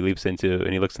shows who he leaps into,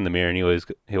 and he looks in the mirror, and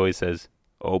he always says,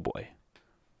 "Oh boy."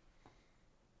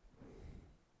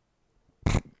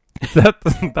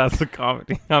 That's a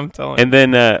comedy. I'm telling you. And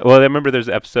then, I remember there's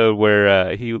an episode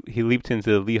where he leaped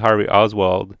into Lee Harvey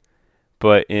Oswald,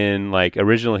 but in like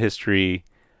original history,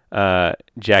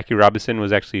 Jackie Robinson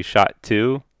was actually shot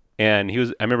too, and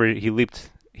I remember he leaped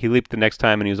the next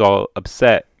time, and he was all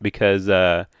upset because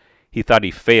he thought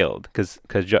he failed because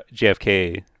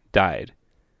JFK died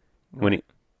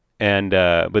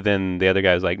but then the other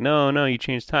guy was like, no, you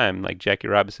changed time. Like Jackie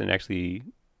Robinson actually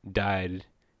died,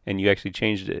 and you actually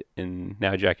changed it, and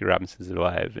now Jackie Robinson's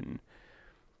alive, and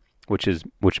which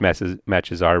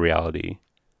matches our reality.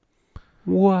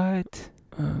 What?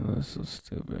 Oh, that's so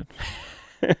stupid.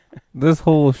 This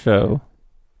whole show,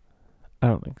 I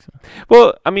don't think so.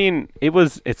 Well, I mean,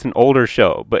 it's an older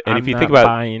show, but if you think about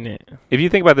buying it, if you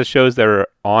think about the shows that are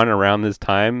on around this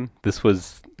time, this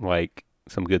was like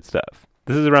some good stuff.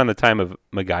 This is around the time of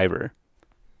MacGyver.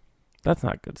 That's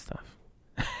not good stuff.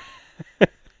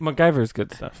 MacGyver's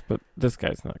good stuff, but this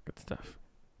guy's not good stuff.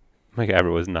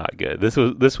 MacGyver was not good. This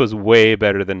was way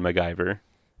better than MacGyver.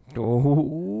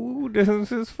 Oh,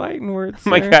 this is fighting words.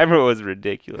 MacGyver was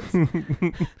ridiculous.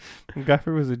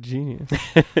 MacGyver was a genius.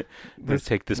 Let's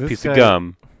take this piece of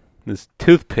gum, this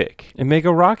toothpick, and make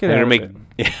a rocket out of it.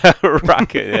 Yeah, a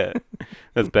rocket. Yeah,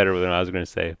 that's better than I was going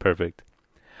to say. Perfect.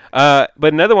 But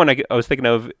another one I was thinking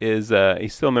of is he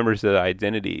still remembers the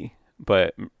identity,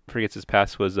 but forgets his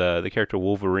past. Was the character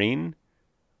Wolverine?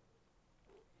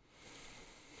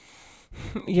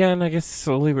 Yeah, and I guess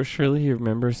slowly but surely he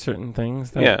remembers certain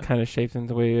things that kind of shaped him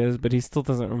the way he is, but he still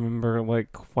doesn't remember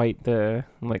like quite the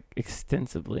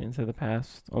extensively into the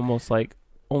past. Almost like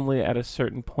only at a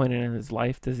certain point in his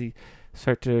life does he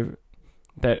start to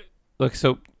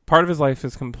so part of his life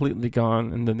is completely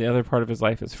gone, and then the other part of his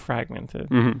life is fragmented.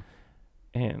 Mm-hmm.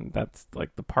 And that's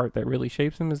like the part that really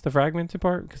shapes him is the fragmented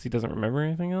part because he doesn't remember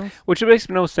anything else. Which makes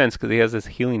no sense because he has this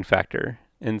healing factor.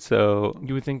 And so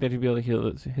you would think that he'd be able to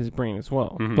heal his brain as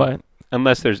well. Mm-hmm. But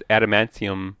unless there's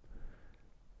adamantium,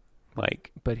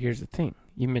 But here's the thing.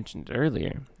 You mentioned it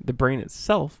earlier. The brain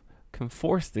itself can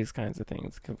force these kinds of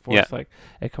things. Can force like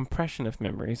a compression of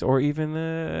memories or even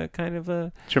a kind of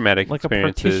a traumatic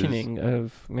experiences. A partitioning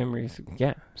of memories.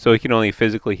 Yeah. So he can only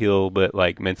physically heal, but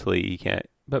like mentally he can't.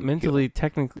 But mentally,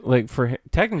 technically,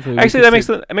 actually,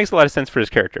 that makes a lot of sense for his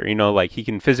character. You know, like he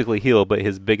can physically heal, but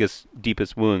his biggest,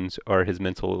 deepest wounds are his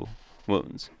mental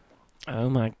wounds. Oh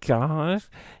my gosh,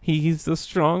 he's the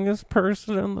strongest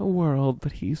person in the world,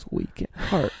 but he's weak at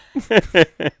heart.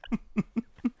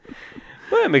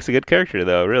 Well, that makes a good character,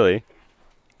 though. Really.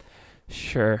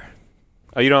 Sure.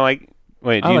 Oh, you don't like?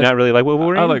 Wait, do you not really like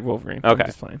Wolverine? I like Wolverine. Okay,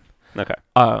 just fine. Okay.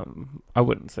 I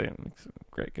wouldn't say it makes a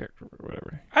great character or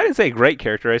whatever. I didn't say great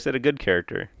character. I said a good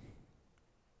character.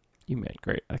 You meant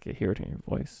great. I could hear it in your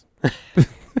voice.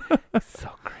 So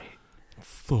great.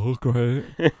 So great.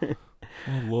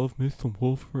 I love me some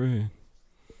Wolverine.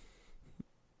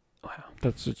 Wow.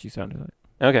 That's what you sounded like.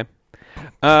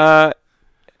 Okay.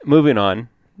 Moving on.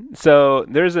 So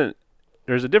there's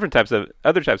different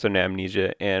other types of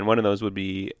amnesia, and one of those would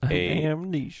be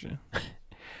amnesia.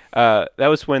 That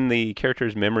was when the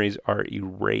character's memories are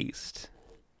erased.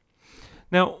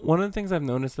 Now, one of the things I've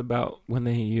noticed about when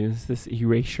they use this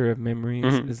erasure of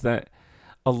memories is that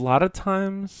a lot of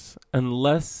times,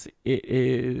 unless it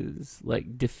is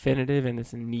like definitive and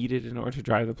it's needed in order to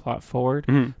drive the plot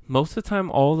forward, most of the time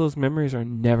all those memories are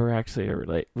never actually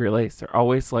released. They're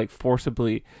always like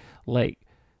forcibly, like,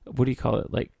 what do you call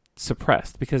it? Like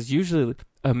suppressed, because usually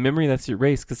a memory that's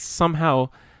erased, because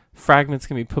somehow fragments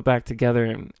can be put back together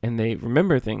and they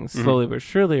remember things slowly but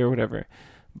surely or whatever.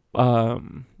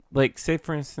 Like say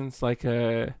for instance, like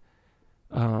like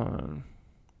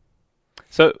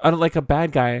a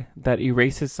bad guy that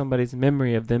erases somebody's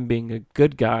memory of them being a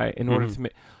good guy in order to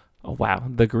make. Oh wow,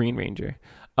 the Green Ranger.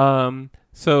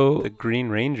 So the Green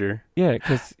Ranger. Yeah,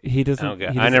 because he doesn't. Okay,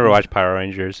 I never watched Power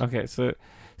Rangers. Okay, so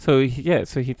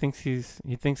he thinks he's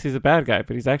a bad guy,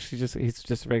 but he's actually just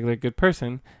a regular good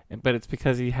person. But it's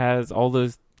because he has all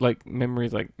those like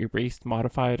memories like erased,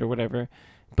 modified, or whatever.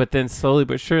 But then slowly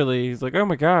but surely, he's like, oh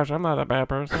my gosh, I'm not a bad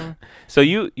person. So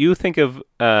you think of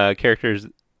characters,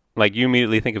 like you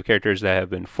immediately think of characters that have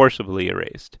been forcibly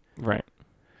erased. Right.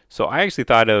 So I actually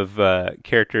thought of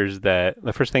characters that,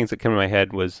 the first things that came to my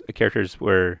head was characters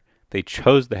where they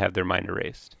chose to have their mind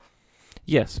erased.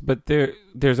 Yes, but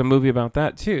there's a movie about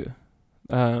that too.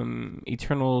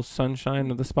 Eternal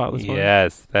Sunshine of the Spotless Mind.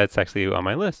 Yes, that's actually on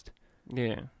my list.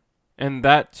 Yeah. And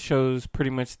that shows pretty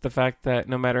much the fact that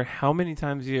no matter how many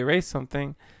times you erase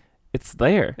something, it's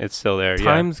there. It's still there,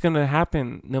 Time's going to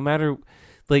happen. No matter,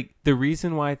 like, the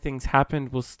reason why things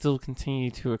happened will still continue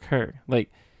to occur.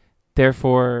 Like,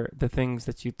 therefore, the things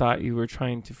that you thought you were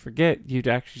trying to forget, you'd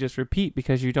actually just repeat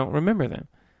because you don't remember them.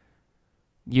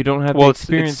 You don't have the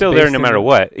experience. It's still there no matter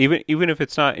what. Even if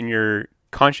it's not in your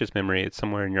conscious memory, it's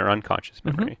somewhere in your unconscious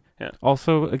memory. Yeah.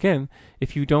 Also, again,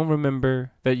 if you don't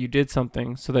remember that you did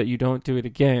something so that you don't do it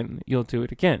again, you'll do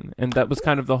it again. And that was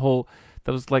kind of that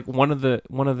was like one of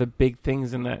the big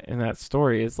things in that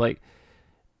story is like,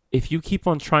 if you keep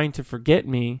on trying to forget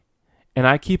me and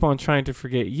I keep on trying to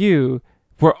forget you,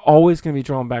 we're always going to be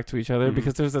drawn back to each other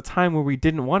because there's a time where we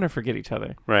didn't want to forget each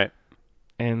other. Right.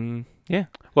 And yeah.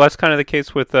 Well, that's kind of the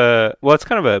case with it's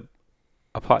kind of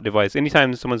a plot device.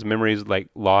 Anytime someone's memory is like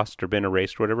lost or been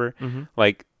erased or whatever,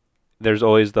 like there's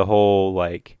always the whole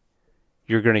like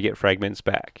you're going to get fragments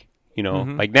back, you know,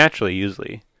 like naturally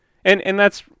usually. And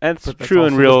that's true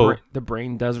in real the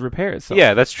brain does repair itself.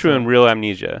 Yeah, that's true in real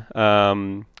amnesia.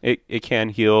 It can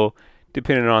heal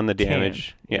Depending on the Can.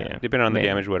 damage. Yeah, Yeah, depending on the maybe.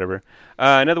 damage, whatever.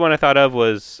 Another one I thought of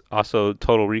was also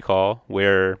Total Recall,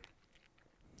 where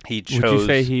he chose... Would you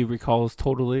say he recalls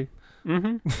totally?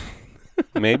 Mm-hmm.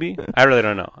 Maybe. I really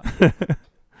don't know.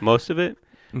 Most of it.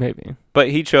 Maybe. But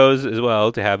he chose as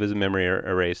well to have his memory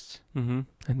erased. Mm-hmm.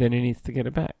 And then he needs to get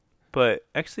it back. But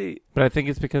actually... But I think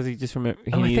it's because he just remember.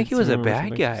 I think he was a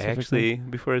bad guy, actually,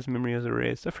 before his memory was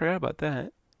erased. I forgot about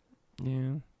that.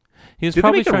 Yeah. He was Did they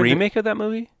probably make a trying remake of that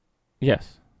movie?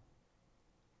 Yes.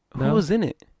 Who No? was in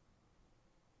it?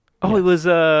 Oh, Yes. it was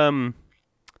oh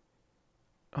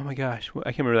my gosh,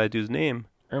 I can't remember that dude's name.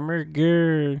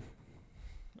 Good.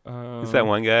 Is that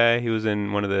one guy? He was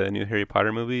in one of the new Harry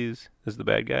Potter movies. Is the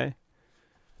bad guy?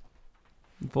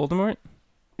 Voldemort?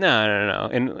 No.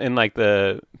 In like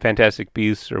the Fantastic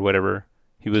Beasts or whatever,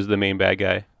 he was the main bad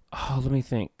guy. Oh, let me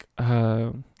think.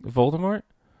 Voldemort?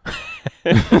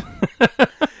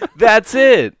 That's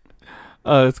it.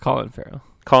 It's Colin Farrell.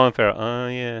 Colin Farrell. Oh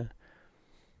yeah.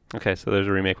 Okay, so there's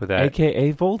a remake with that.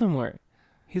 AKA Voldemort.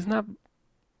 He's not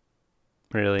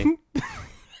really.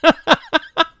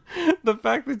 The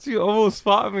fact that you almost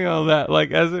fought me on that,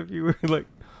 like as if you were like,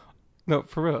 no,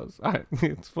 for real, it's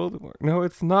Voldemort. No,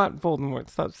 it's not Voldemort.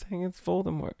 Stop saying it's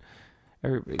Voldemort.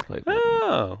 Everybody played Voldemort.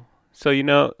 Oh,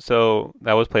 so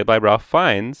that was played by Ralph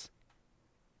Fiennes,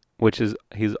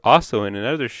 he's also in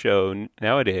another show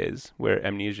nowadays where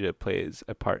Amnesia plays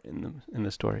a part in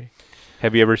the story.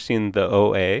 Have you ever seen the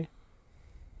OA?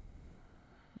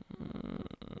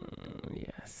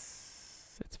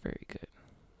 Yes, it's very good.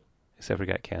 Except it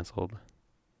got canceled.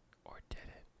 Or did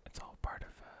it? It's all part of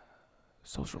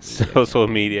social media. Social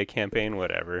media campaign,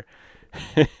 whatever.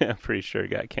 I'm pretty sure it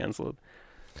got canceled.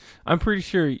 I'm pretty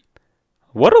sure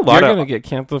What a lot you're of gonna get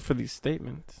canceled for these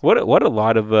statements. what a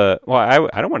lot of well,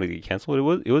 I don't want to get canceled.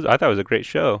 It was I thought it was a great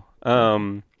show.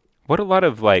 What a lot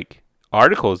of like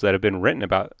articles that have been written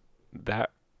about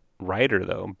that writer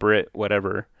though, Brit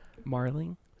whatever.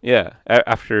 Marling? Yeah,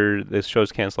 after this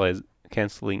show's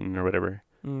canceling or whatever.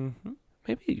 Mm-hmm.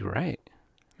 Maybe you're right.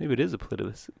 Maybe it is a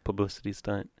publicity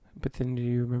stunt. But then do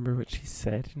you remember what she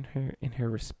said in her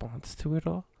response to it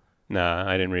all? Nah,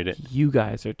 I didn't read it. You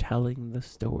guys are telling the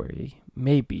story.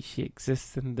 Maybe she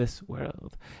exists in this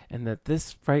world, and that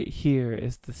this right here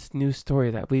is this new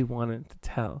story that we wanted to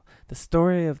tell. The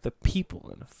story of the people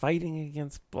and fighting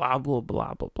against blah, blah,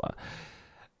 blah, blah, blah.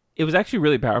 It was actually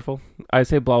really powerful. I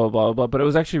say blah, blah, blah, blah, but it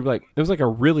was actually like, it was like a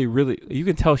really, really, you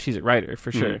can tell she's a writer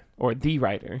for sure, or the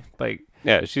writer. Like,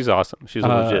 yeah, she's awesome. She's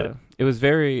legit. It was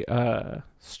very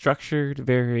structured,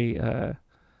 very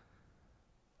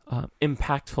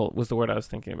impactful was the word I was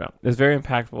thinking about. It was very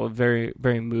impactful, very,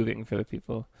 very moving for the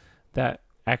people that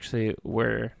actually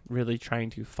were really trying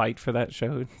to fight for that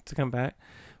show to come back.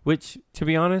 Which, to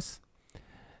be honest,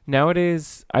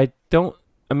 nowadays,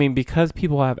 because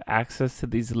people have access to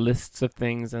these lists of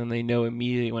things and they know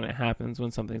immediately when it happens,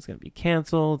 when something's going to be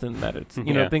canceled and that it's,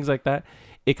 you know, things like that,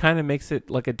 it kind of makes it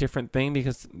like a different thing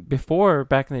because before,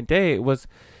 back in the day, it was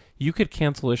you could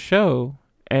cancel a show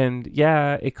and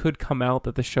yeah, it could come out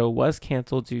that the show was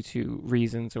canceled due to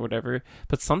reasons or whatever,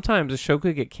 but sometimes a show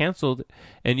could get canceled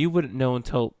and you wouldn't know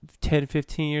until 10,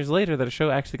 15 years later that a show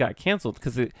actually got canceled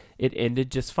because it ended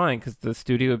just fine because the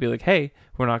studio would be like, hey,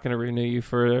 we're not going to renew you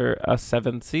for a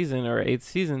 7th season or 8th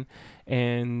season.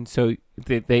 And so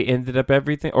they ended up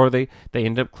everything, or they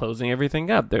ended up closing everything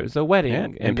up. There's a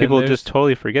wedding. And people just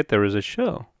totally forget there was a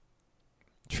show.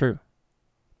 True.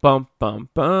 Bum, bum,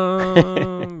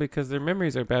 bum. Because their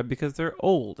memories are bad because they're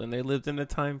old and they lived in a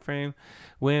time frame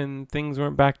when things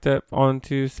weren't backed up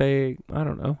onto, say, I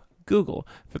don't know, Google,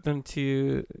 for them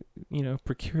to, you know,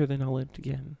 procure the knowledge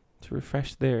again, to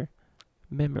refresh their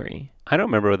memory. I don't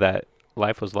remember what that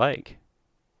life was like.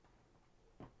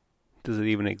 Does it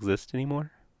even exist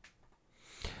anymore?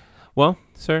 Well,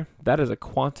 sir, that is a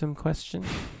quantum question.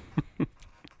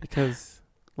 Because,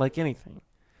 like anything,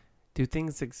 do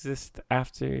things exist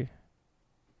after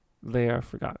they are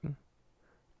forgotten?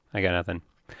 I got nothing.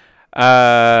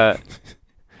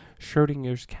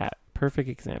 Schrodinger's cat. Perfect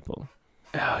example.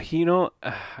 Oh, you know,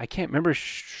 I can't remember.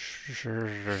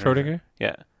 Schrodinger?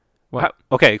 Yeah. What?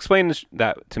 Okay, explain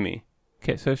that to me.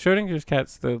 Okay, so Schrodinger's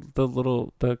cat's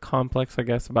the complex, I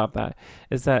guess, about that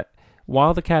is that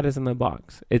while the cat is in the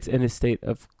box, it's in a state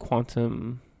of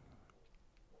quantum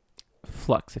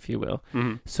flux, if you will.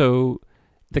 Mm-hmm. So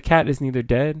the cat is neither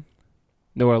dead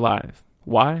nor alive.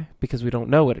 Why? Because we don't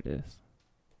know what it is.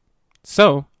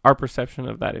 So our perception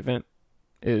of that event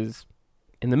is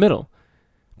in the middle.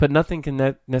 But nothing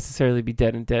can necessarily be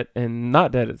dead and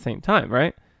not dead at the same time,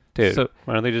 right? Dude, so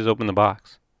why don't they just open the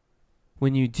box?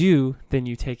 When you do, then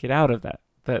you take it out of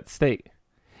that state.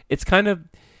 It's kind of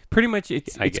Pretty much,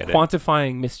 it's I get it.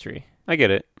 quantifying mystery. I get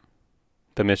it.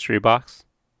 The mystery box.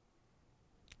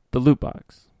 The loot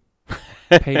box.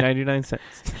 Pay 99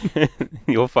 cents.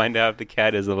 You'll find out if the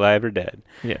cat is alive or dead.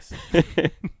 Yes.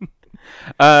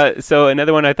 So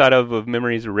another one I thought of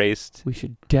Memories Erased. We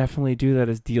should definitely do that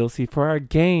as DLC for our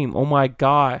game. Oh my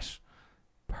gosh.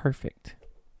 Perfect.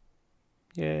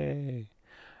 Yay.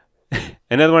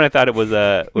 Another one I thought it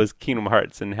was Kingdom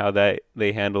Hearts and how that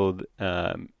they handled.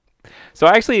 So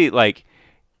actually, like,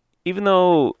 even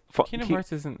though Kingdom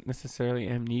Hearts isn't necessarily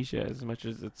amnesia as much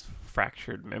as it's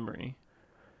fractured memory.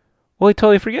 Well, he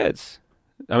totally forgets.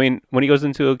 I mean, when he goes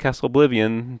into a Castle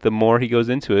Oblivion, the more he goes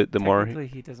into it, the more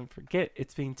he doesn't forget.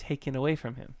 It's being taken away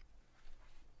from him.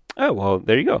 Oh, well,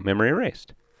 there you go. Memory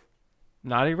erased.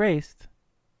 Not erased.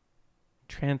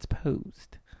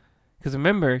 Transposed. Because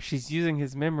remember, she's using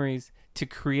his memories to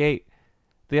create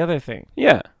the other thing.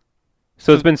 Yeah.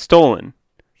 So it's been stolen.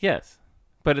 Yes.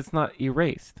 But it's not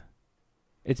erased.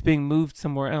 It's being moved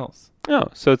somewhere else. Oh,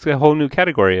 so it's a whole new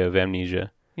category of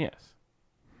amnesia. Yes.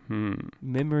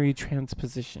 Memory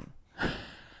transposition.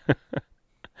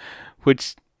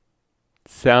 Which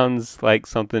sounds like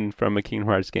something from a Kingdom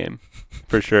Hearts game.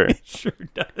 For sure. It sure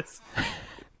does.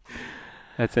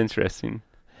 That's interesting.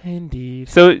 Indeed.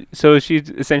 So she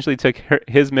essentially took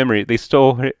his memory. They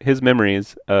stole his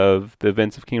memories of the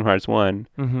events of Kingdom Hearts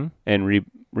 1 and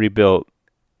rebuilt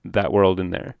that world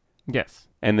in there. Yes.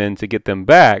 And then to get them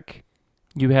back,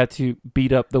 you had to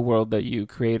beat up the world that you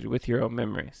created with your own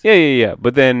memories. Yeah.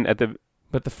 But then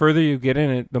But the further you get in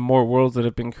it, the more worlds that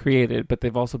have been created, but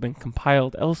they've also been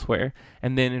compiled elsewhere.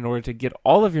 And then in order to get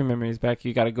all of your memories back,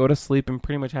 you got to go to sleep and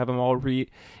pretty much have them all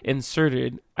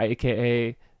reinserted,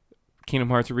 aka Kingdom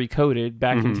Hearts recoded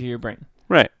back into your brain.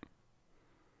 Right.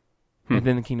 And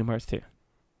then the Kingdom Hearts 2.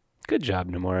 Good job,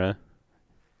 Nomura.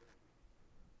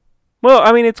 Well,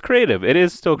 I mean, it's creative. It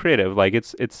is still creative. Like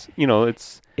it's It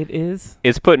is.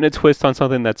 It's putting a twist on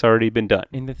something that's already been done.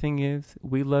 And the thing is,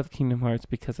 we love Kingdom Hearts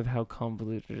because of how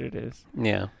convoluted it is.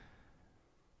 Yeah.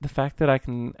 The fact that I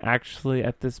can actually,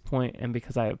 at this point, and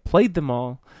because I have played them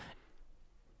all,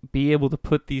 be able to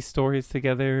put these stories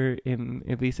together in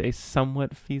at least a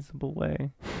somewhat feasible way,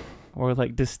 or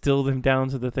like distill them down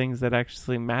to the things that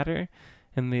actually matter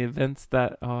and the events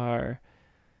that are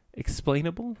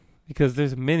explainable. Because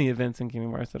there's many events in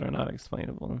Kingdom Hearts that are not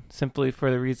explainable, simply for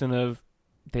the reason of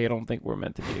they don't think we're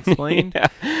meant to be explained.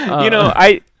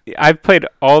 I've played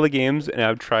all the games and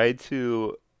I've tried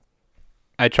to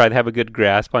have a good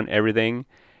grasp on everything,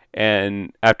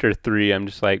 and after 3, I'm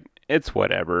just like, it's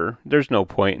whatever. There's no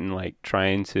point in like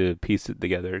trying to piece it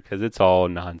together because it's all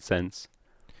nonsense.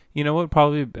 You know what would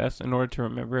probably be best in order to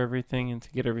remember everything and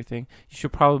to get everything? You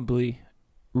should probably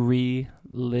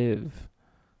relive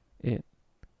it.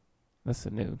 That's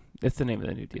the name of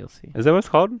the new DLC. Is that what it's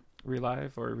called?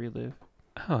 Relive or relive.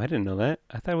 Oh, I didn't know that.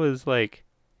 I thought it was like,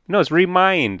 no, it's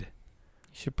remind. You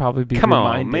should probably be Come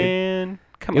reminded. on, man.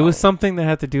 Come on. It was something that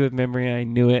had to do with memory, and I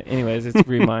knew it. Anyways, it's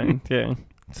remind. Yeah.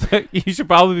 So you should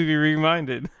probably be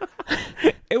reminded.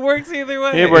 It works either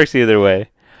way. It works either way.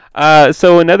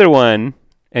 So another one,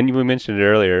 and we mentioned it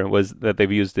earlier, was that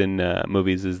they've used in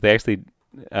movies is they actually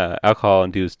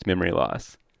alcohol-induced memory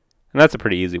loss. And that's a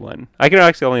pretty easy one. I can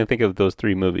actually only think of those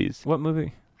 3 movies. What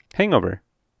movie? Hangover.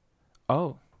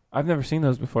 Oh, I've never seen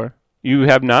those before. You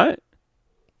have not?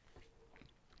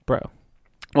 Bro.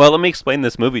 Well, let me explain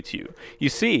this movie to you. You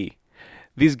see,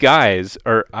 these guys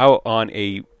are out on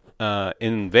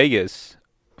in Vegas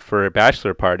for a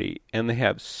bachelor party, and they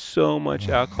have so much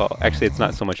alcohol. Actually, it's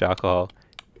not so much alcohol.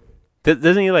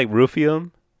 Doesn't he like roofie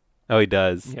them? Oh, he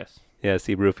does. Yes. Yes,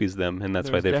 he roofies them, and that's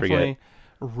why they forget.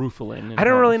 Roofling. I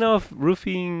don't really know if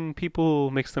roofing people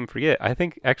makes them forget. I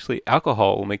think actually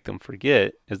alcohol will make them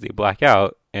forget as they black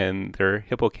out and their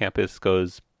hippocampus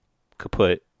goes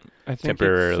kaput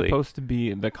temporarily. It's supposed to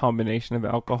be the combination of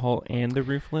alcohol and the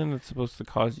roofling that's supposed to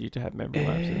cause you to have memory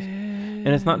lapses. And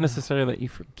it's not necessarily that you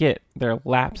forget. There are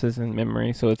lapses in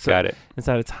memory. So it's it's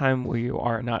at a time where you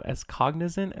are not as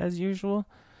cognizant as usual.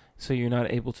 So you're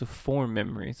not able to form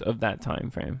memories of that time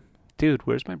frame. Dude,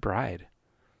 where's my bride?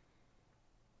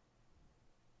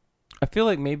 I feel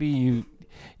like maybe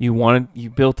you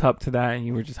built up to that and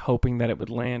you were just hoping that it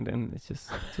would land, and it just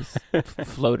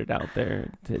floated out there.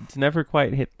 It's never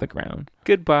quite hit the ground.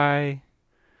 Goodbye.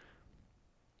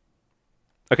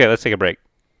 Okay, let's take a break.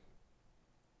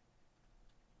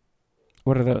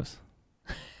 What are those?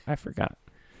 I forgot.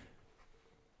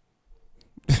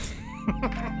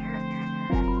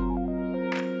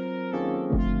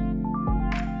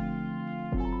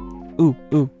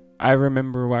 Ooh, I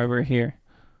remember why we're here.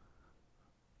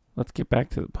 Let's get back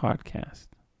to the podcast.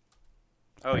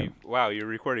 Oh, wow, you're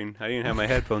recording. I didn't have my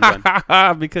headphones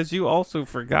on. Because you also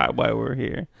forgot why we're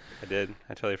here. I did.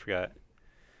 I totally forgot.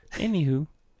 Anywho.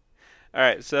 All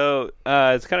right, so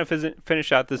to kind of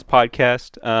finish out this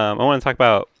podcast, I want to talk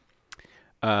about.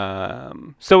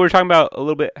 So we're talking about a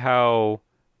little bit how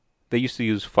they used to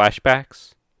use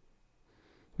flashbacks,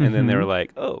 and then they were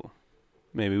like, "Oh,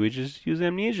 maybe we just use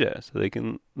Amnesia so we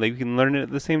can learn it at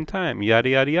the same time." Yada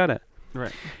yada yada.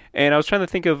 Right. And I was trying to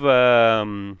think of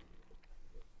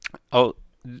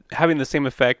having the same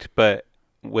effect, but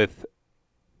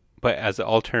as an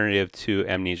alternative to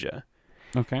Amnesia.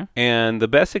 Okay. And the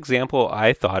best example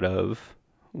I thought of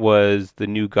was the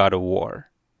new God of War.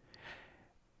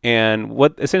 And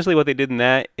what they did in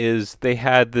that is they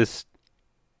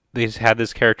just had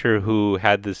this character who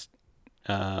had this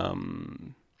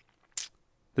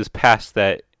this past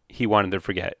that he wanted to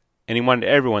forget, and he wanted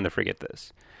everyone to forget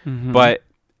this. Mm-hmm. But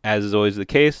as is always the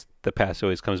case, the past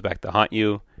always comes back to haunt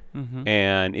you. Mm-hmm.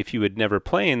 And if you had never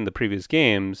played the previous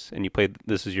games and you played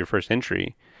this is your first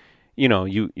entry,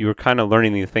 you were kind of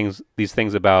learning these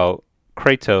things about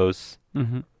Kratos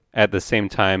at the same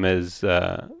time as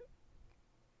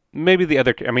maybe the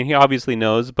other. I mean, he obviously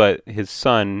knows, but his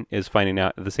son is finding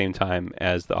out at the same time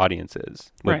as the audience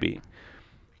would be.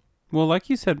 Well, like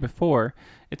you said before,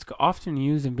 it's often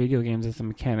used in video games as a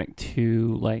mechanic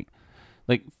to like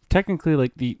technically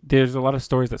there's a lot of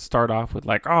stories that start off with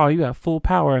like, oh, you have full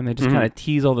power, and they just kind of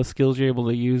tease all the skills you're able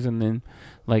to use, and then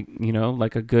like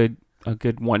a good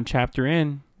one chapter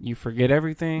in, you forget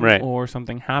everything, right, or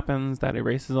something happens that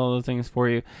erases all those things for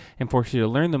you and forces you to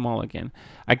learn them all again.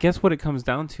 I guess what it comes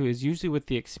down to is usually with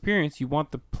the experience, you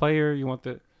want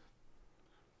the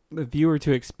viewer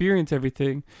to experience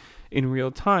everything in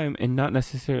real time and not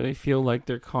necessarily feel like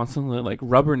they're constantly like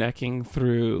rubbernecking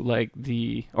through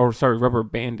rubber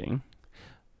banding.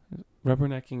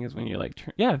 Rubbernecking is when you're like,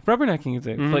 rubbernecking is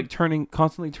it. Like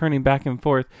constantly turning back and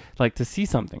forth, like to see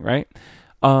something, right?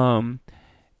 And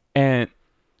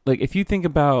like if you think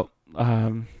about,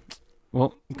 God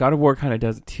of War kind of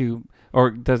does it too,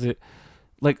 or does it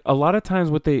like a lot of times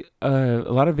what a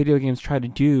lot of video games try to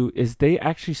do is they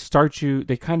actually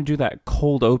they kind of do that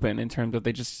cold open in terms of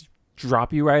they just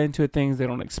drop you right into things. They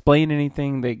don't explain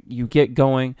anything. You get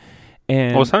going,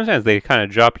 and sometimes they kind of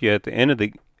drop you at the end of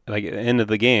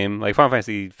the game, like Final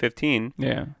Fantasy 15.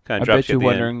 Yeah, kind of drops I bet you you're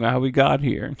wondering how we got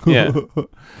here. Yeah,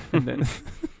 and then,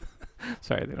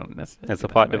 sorry, they don't necessarily. That's a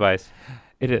plot device.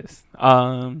 It is.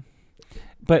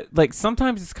 But like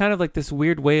sometimes it's kind of like this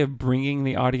weird way of bringing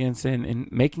the audience in and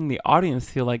making the audience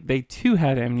feel like they too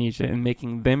had amnesia and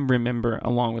making them remember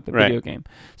along with the video game.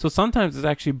 So sometimes it's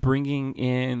actually bringing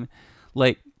in,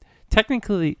 like,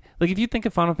 technically, like if you think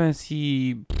of Final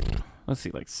Fantasy, let's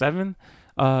see, like 7,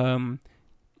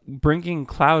 bringing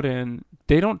Cloud in,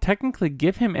 they don't technically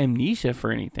give him amnesia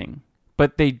for anything,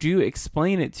 but they do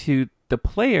explain it to the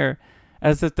player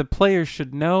as if the player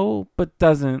should know but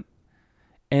doesn't.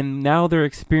 And now they're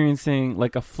experiencing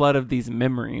like a flood of these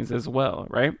memories as well,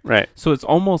 right? Right. So it's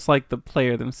almost like the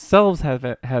player themselves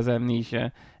has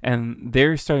amnesia, and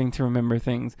they're starting to remember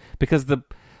things because there's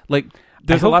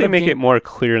I hope they make it more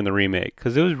clear in the remake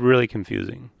because it was really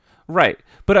confusing. Right.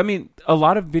 But I mean, a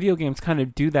lot of video games kind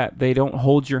of do that. They don't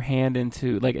hold your hand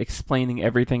into like explaining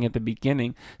everything at the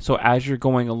beginning. So as you're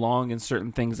going along and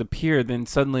certain things appear, then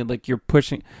suddenly like you're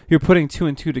putting 2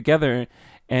 and 2 together.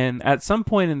 And at some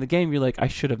point in the game, you're like, I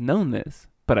should have known this,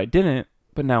 but I didn't.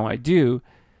 But now I do.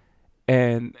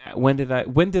 And when did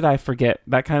I forget?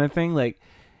 That kind of thing. Like,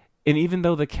 and even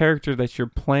though the character that you're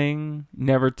playing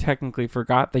never technically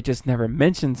forgot, they just never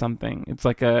mentioned something. It's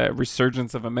like a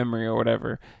resurgence of a memory or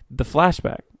whatever. The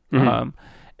flashback. And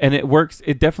it works.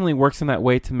 It definitely works in that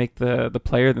way to make the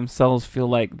player themselves feel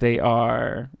like they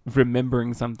are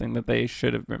remembering something that they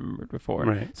should have remembered before.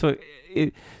 Right. So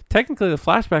technically the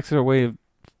flashbacks are a way of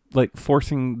like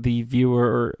forcing the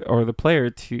viewer or the player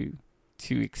to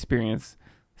experience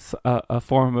a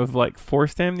form of like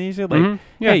forced amnesia. Like,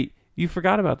 hey, you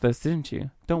forgot about this, didn't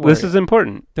you? Don't worry. This is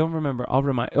important. Don't remember. I'll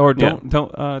remind. Or don't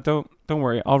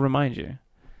worry. I'll remind you.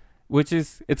 Which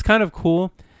is, it's kind of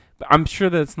cool. But I'm sure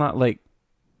that it's not like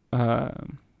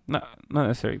not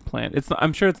necessarily planned. It's not,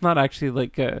 I'm sure it's not actually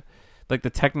like the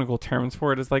technical terms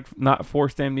for it is like not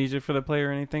forced amnesia for the player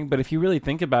or anything. But if you really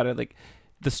think about it, like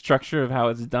the structure of how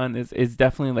it's done is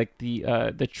definitely like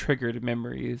the triggered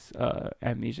memories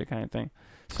amnesia kind of thing.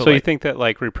 So like, you think that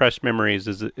like repressed memories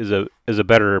is a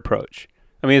better approach?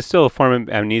 I mean, it's still a form of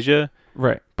amnesia,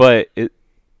 right? But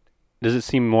does it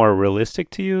seem more realistic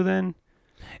to you then?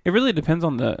 It really depends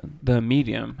on the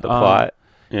medium, the plot.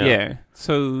 Yeah.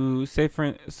 So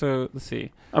so let's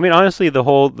see. I mean, honestly,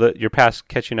 your past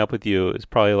catching up with you is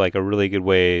probably like a really good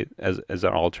way as an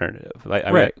alternative. Like,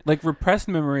 I mean, Like repressed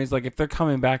memories, like if they're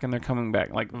coming back and they're coming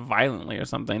back like violently or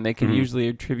something, they can usually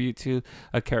attribute to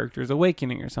a character's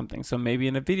awakening or something. So maybe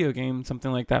in a video game,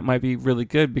 something like that might be really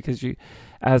good because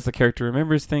as the character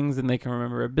remembers things, and they can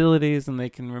remember abilities, and they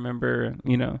can remember,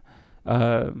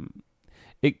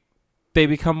 they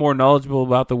become more knowledgeable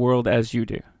about the world as you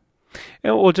do.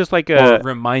 Yeah, well, just like or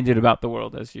reminded about the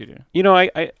world as you do.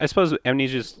 I suppose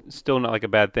amnesia is still not like a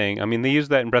bad thing. I mean, they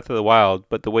used that in Breath of the Wild,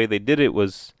 but the way they did it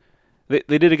was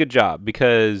they did a good job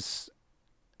because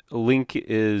Link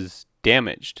is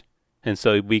damaged, and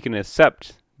so we can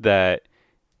accept that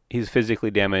he's physically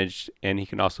damaged, and he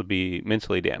can also be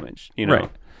mentally damaged. Right.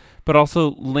 But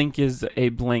also, Link is a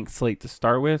blank slate to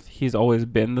start with. He's always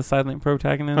been the silent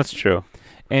protagonist. That's true.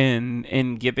 And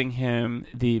in giving him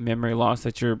the memory loss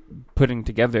that you're putting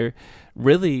together,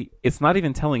 really, it's not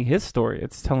even telling his story.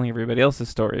 It's telling everybody else's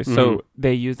story. So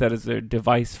they use that as their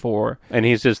device for... And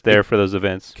he's just there for those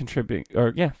events. Contributing,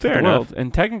 to the enough. world.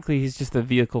 And technically, he's just a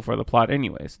vehicle for the plot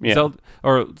anyways. Yeah.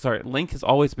 Link has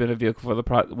always been a vehicle for the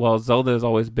plot, while Zelda has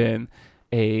always been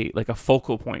a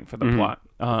focal point for the plot,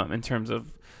 in terms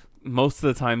of most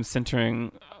of the time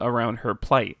centering around her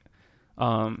plight.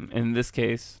 In this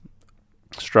case...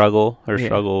 struggle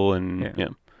and yeah.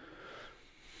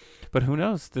 But who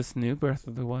knows? This new Breath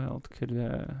of the Wild could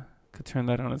turn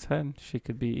that on its head. She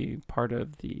could be part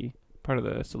of the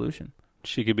solution.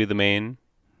 She could be the main,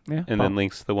 and then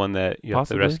Link's the one that you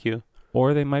possibly have to rescue.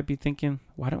 Or they might be thinking,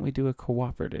 why don't we do a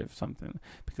cooperative something?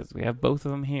 Because we have both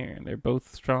of them here and they're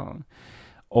both strong.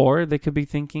 Or they could be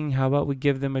thinking, how about we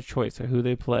give them a choice of who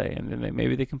they play, and then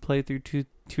maybe they can play through two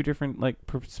different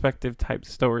perspective type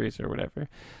stories or whatever.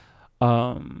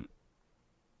 And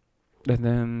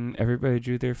then everybody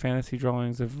drew their fantasy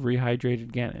drawings of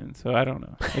rehydrated Ganon. So I don't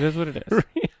know. It is what it is.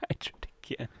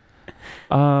 Rehydrated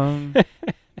Ganon.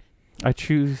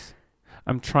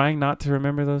 I'm trying not to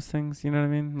remember those things. You know what I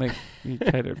mean? Like, you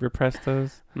try to repress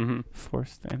those.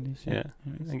 Forced amnesia.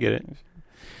 Yeah, I get it.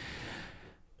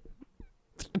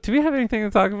 Do we have anything to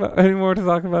talk about? Any more to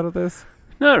talk about with this?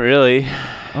 Not really.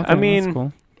 Okay, I mean, that's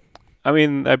cool. I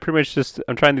pretty much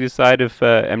I'm trying to decide if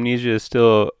amnesia is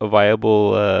still a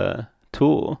viable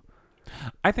tool.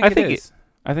 I think it is.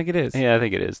 I think it is. Yeah, I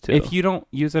think it is too. If you don't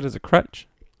use it as a crutch,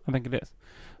 I think it is.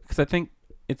 Because I think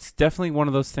it's definitely one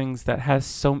of those things that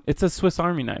has it's a Swiss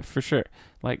Army knife for sure.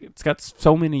 Like, it's got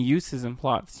so many uses and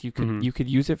plots. You could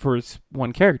use it for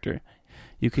one character.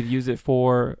 You could use it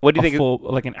for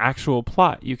an actual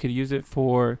plot. You could use it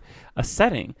for a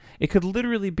setting. It could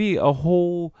literally be a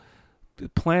whole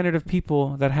planet of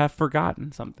people that have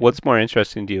forgotten something. What's more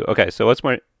interesting to you? Okay, so what's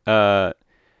more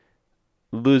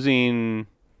losing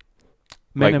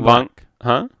Men in Black?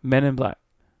 Huh? Men in Black.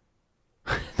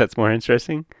 That's more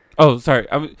interesting? Oh, sorry.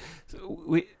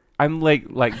 I'm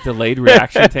like delayed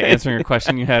reaction to answering a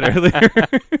question you had earlier.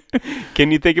 Can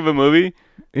you think of a movie?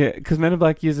 Yeah, because Men in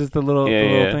Black uses the little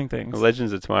things.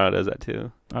 Legends of Tomorrow does that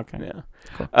too. Okay. Yeah.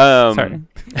 Cool. Sorry.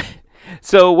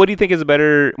 So, what do you think is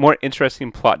a more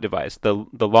interesting plot device? The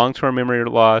long-term memory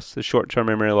loss, the short-term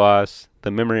memory loss,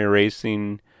 the memory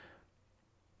erasing,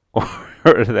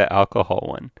 or the alcohol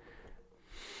one?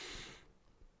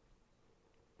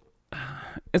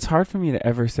 It's hard for me to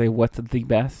ever say what's the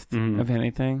best of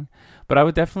anything, but I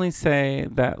would definitely say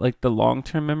that the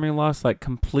long-term memory loss,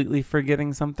 completely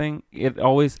forgetting something, it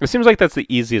seems like that's the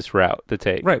easiest route to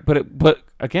take. Right, but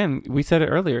again, we said it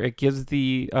earlier, it gives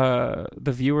the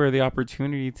viewer the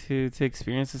opportunity to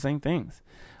experience the same things,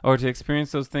 or to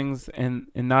experience those things and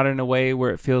not in a way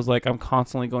where it feels like I'm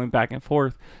constantly going back and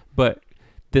forth, but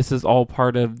this is all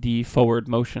part of the forward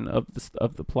motion of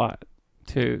the plot.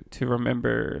 To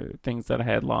remember things that I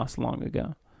had lost long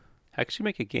ago. Actually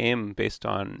make a game based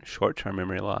on short-term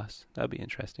memory loss. That'd be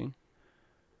interesting.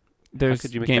 There's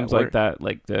games like that,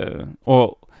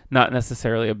 not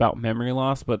necessarily about memory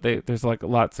loss, but there's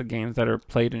lots of games that are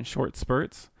played in short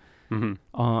spurts. In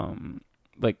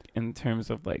terms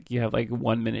of you have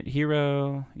 1 minute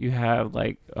hero, you have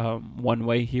one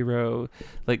way hero.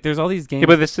 There's all these games. Yeah,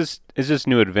 but it's just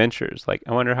new adventures. I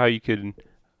wonder how you could.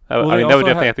 That would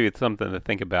definitely have to be something to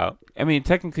think about. I mean,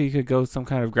 technically, you could go some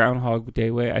kind of Groundhog Day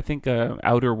way. I think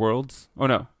Outer Worlds. Oh,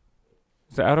 no.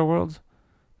 Is it Outer Worlds?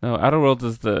 No, Outer Worlds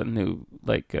is the new,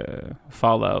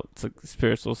 Fallout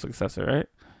spiritual successor, right?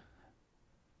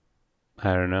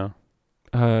 I don't know.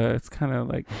 It's kind of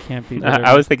campy.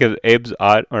 I was thinking of Abe's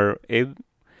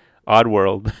Odd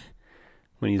World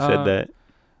when you said that.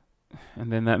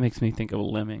 And then that makes me think of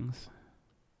Lemmings.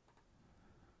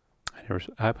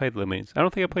 I played Lemmings. I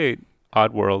don't think I played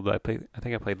Oddworld. I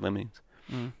think I played Lemmings.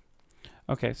 Mm.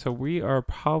 Okay, so we are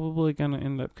probably gonna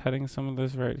end up cutting some of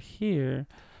this right here,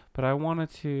 but I wanted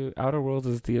to. Outer Worlds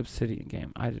is the Obsidian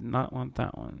game. I did not want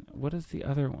that one. What is the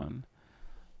other one?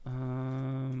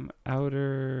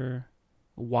 Outer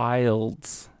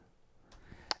Wilds.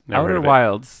 Never heard Outer of it.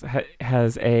 Wilds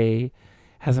has a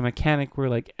mechanic where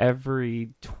like every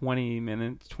 20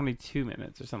 minutes, 22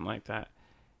 minutes or something like that,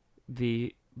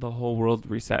 the whole world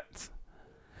resets,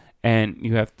 and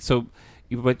you have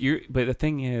but the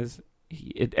thing is,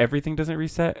 everything doesn't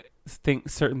reset.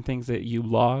 Certain things that you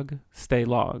log stay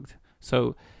logged.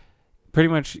 So pretty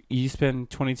much you spend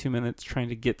 22 minutes trying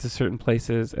to get to certain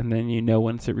places, and then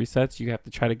once it resets, you have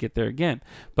to try to get there again.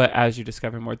 But as you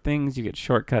discover more things, you get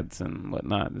shortcuts and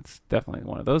whatnot. It's definitely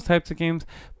one of those types of games.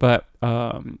 But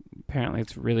apparently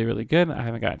it's really, really good. I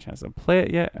haven't got a chance to play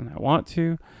it yet, and I want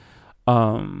to.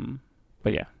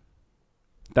 But yeah.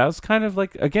 That was kind of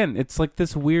like, again, it's like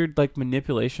this weird like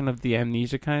manipulation of the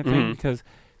amnesia kind of thing, because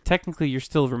technically you're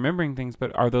still remembering things,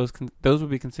 but are those would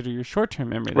be considered your short-term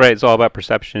memory? Right, it's all about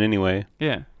perception anyway.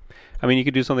 Yeah. I mean, you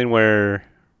could do something where,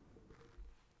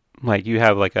 like, you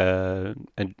have like a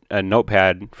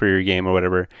notepad for your game or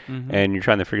whatever, and you're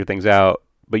trying to figure things out,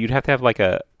 but you'd have to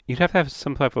have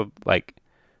some type of like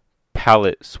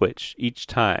palette switch each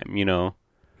time, you know.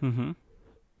 Mm-hmm.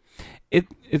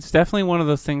 It's definitely one of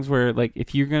those things where, like,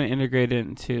 if you're going to integrate it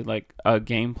into like a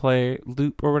gameplay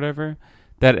loop or whatever,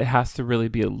 that it has to really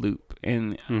be a loop.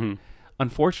 And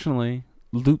unfortunately,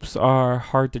 loops are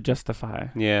hard to justify.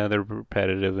 Yeah, they're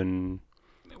repetitive and...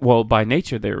 Well, by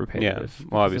nature, they're repetitive. Yeah,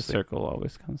 well, obviously. The circle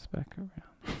always comes back around.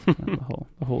 That's kind of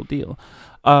the whole deal.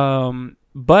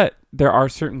 But there are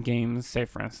certain games, say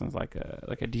for instance, like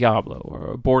a Diablo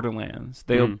or a Borderlands.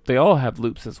 They all have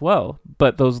loops as well,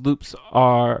 but those loops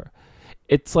are...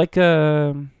 It's like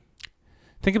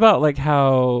think about like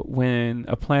how when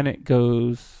a planet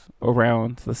goes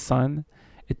around the sun,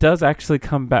 it does actually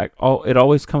come back. It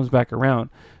always comes back around,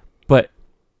 but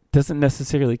doesn't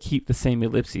necessarily keep the same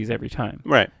ellipses every time.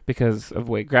 Right. Because of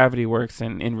the way gravity works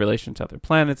and in relation to other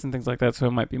planets and things like that. So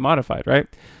it might be modified, right?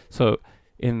 So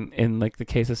in like the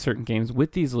case of certain games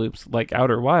with these loops, like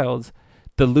Outer Wilds,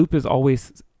 the loop is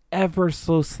always ever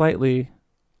so slightly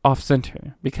off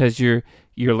center because you're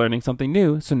learning something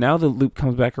new. So now the loop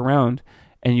comes back around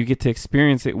and you get to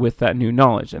experience it with that new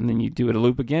knowledge. And then you do it a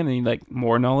loop again and you like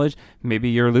more knowledge. Maybe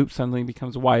your loop suddenly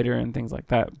becomes wider and things like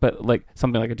that. But like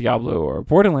something like a Diablo or a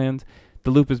Borderlands,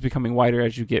 the loop is becoming wider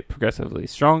as you get progressively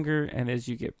stronger and as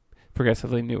you get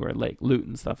progressively newer, like loot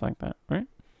and stuff like that, right?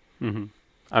 Mm-hmm.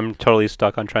 I'm totally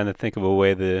stuck on trying to think of a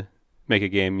way to make a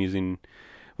game using...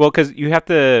 Well, because you have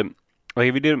to... Like,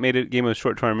 if you made a game with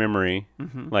short-term memory,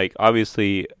 like,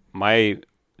 obviously, my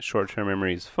short-term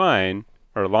memory is fine,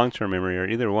 or long-term memory, or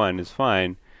either one is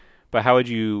fine, but how would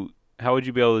you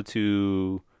be able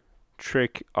to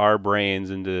trick our brains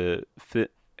into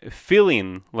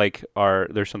feeling like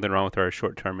there's something wrong with our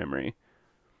short-term memory?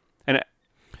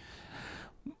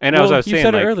 And as I was saying, you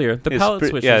said like, it earlier, the palette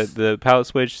switches. Yeah, the palette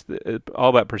switch, all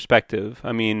about perspective.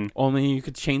 I mean... Only you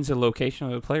could change the location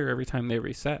of the player every time they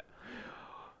reset.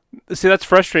 See, that's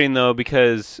frustrating, though,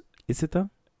 because... Is it, though?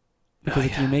 Because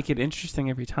if you make it interesting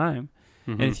every time,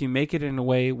 and if you make it in a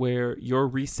way where your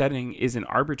resetting isn't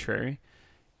arbitrary...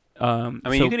 I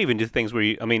mean, you can even do things where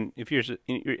if you're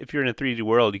in a 3D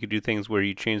world, you could do things where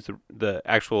you change the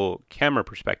actual camera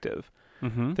perspective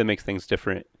that makes things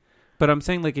different. But I'm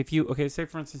saying, like, if you... Okay, say,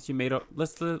 for instance, you made...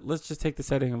 Let's just take the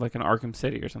setting of, like, an Arkham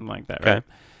City or something like that, right?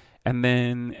 And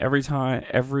then every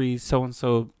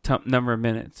so-and-so number of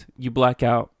minutes, you black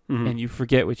out and you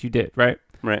forget what you did, right?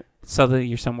 Right. Suddenly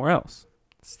you're somewhere else.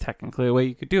 It's technically a way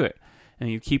you could do it.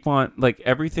 And you keep on, like,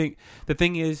 everything. The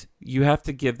thing is, you have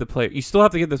to give the player... You still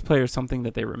have to give this player something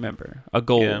that they remember. A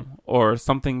goal or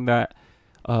something that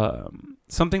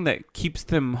keeps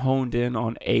them honed in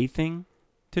on a thing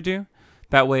to do.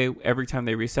 That way, every time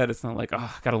they reset, it's not like, I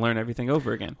got to learn everything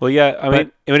over again. Well, yeah, I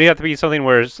mean, it would have to be something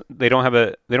where they don't have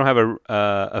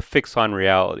a fix on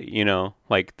reality, you know,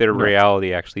 like their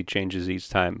reality actually changes each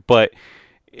time. But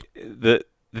the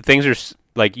things are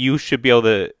like you should be able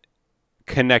to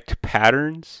connect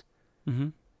patterns,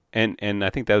 and I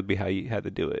think that would be how you had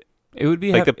to do it. It would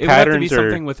be like it would have to be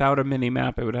something without a mini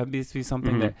map. It would have to be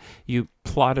something that you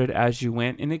plotted as you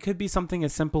went, and it could be something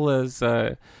as simple as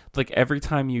like every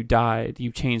time you died,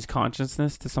 you changed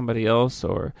consciousness to somebody else,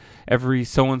 or every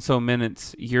so and so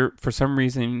minutes, for some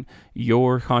reason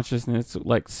your consciousness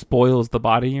like spoils the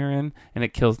body you're in, and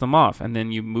it kills them off, and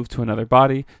then you move to another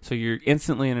body, so you're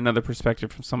instantly in another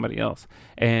perspective from somebody else,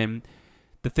 and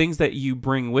the things that you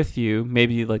bring with you,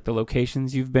 maybe like the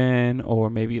locations you've been, or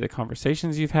maybe the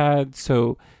conversations you've had.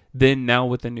 So then now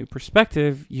with a new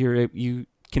perspective, you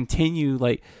continue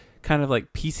like kind of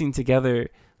like piecing together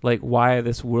like why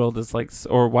this world is like,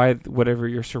 or why whatever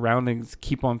your surroundings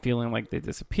keep on feeling like they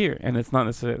disappear. And it's not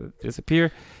necessarily that they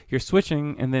disappear. You're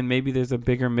switching, and then maybe there's a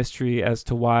bigger mystery as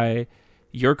to why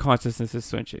your consciousness is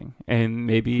switching. And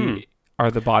maybe are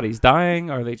the bodies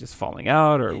dying? Are they just falling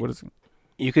out? Or what is it?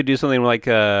 You could do something like,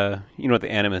 you know what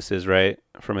the Animus is, right?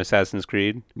 From Assassin's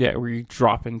Creed. Yeah, where you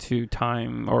drop into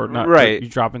time, or not, right? You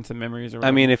drop into memories. Or whatever.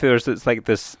 I mean, if there's it's like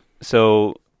this,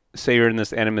 so say you're in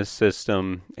this Animus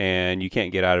system and you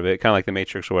can't get out of it, kind of like the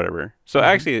Matrix or whatever. So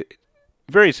actually,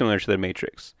 very similar to the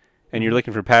Matrix, and you're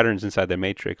looking for patterns inside the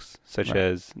Matrix, such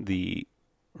as the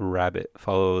rabbit,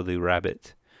 follow the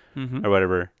rabbit, or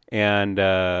whatever. And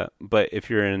but if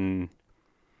you're in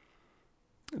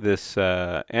this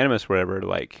Animus, whatever,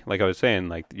 like I was saying,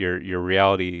 like your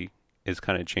reality is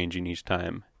kind of changing each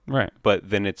time, right? But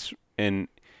then it's in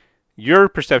your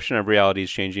perception of reality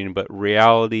is changing, but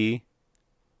reality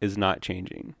is not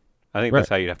changing. I think that's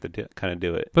how you'd have to kind of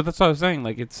do it. But that's what I was saying.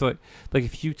 Like it's like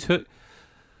if you took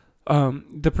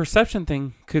the perception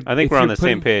thing could. I think we're on the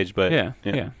same page, but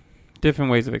yeah,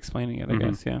 different ways of explaining it. I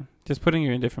guess just putting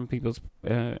you in different people's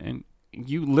and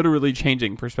you literally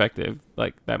changing perspective.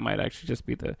 Like that might actually just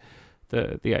be the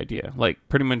idea. Like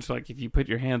pretty much like if you put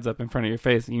your hands up in front of your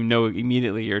face, you know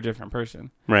immediately you're a different person,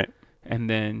 right? And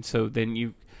then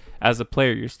you, as a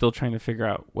player, you're still trying to figure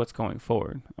out what's going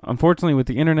forward. Unfortunately, with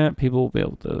the internet, people will be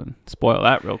able to spoil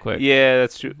that real quick. Yeah,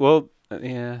 that's true. Well,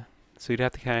 yeah. So you'd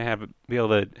have to kind of be able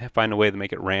to find a way to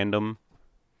make it random,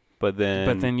 but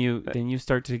then you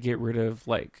start to get rid of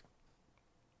like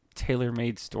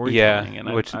tailor-made storytelling.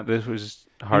 Yeah, this was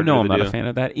hard. I'm not a fan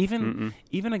of that. Even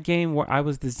a game where I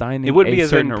was designing, it wouldn't be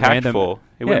as impactful.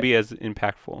 It wouldn't be as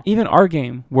impactful. Even our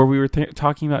game where we were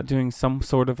talking about doing some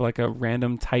sort of like a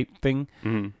random type thing.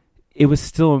 It was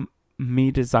still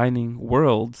me designing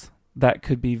worlds that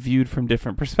could be viewed from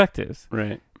different perspectives.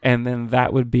 Right. And then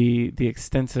that would be the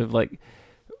extensive like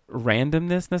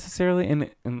randomness necessarily. And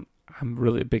I'm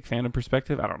really a big fan of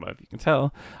perspective. I don't know if you can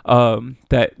tell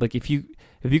that like if you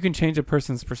can change a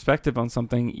person's perspective on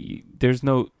something,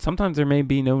 sometimes there may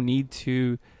be no need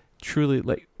to truly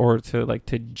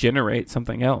to generate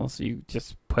something else. You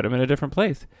just put them in a different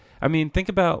place. I mean, think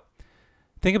about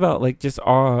like just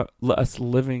us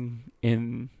living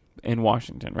in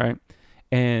Washington, right?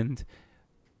 And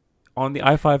on the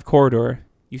I-5 corridor,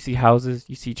 you see houses,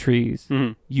 you see trees.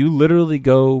 You literally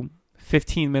go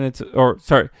 15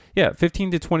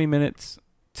 to 20 minutes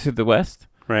to the west.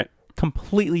 Right.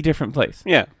 Completely different place.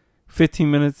 Yeah.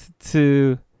 15 minutes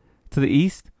to the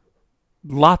east,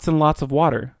 lots and lots of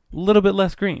water, a little bit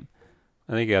less green.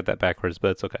 I think you got that backwards,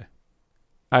 but it's okay.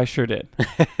 I sure did.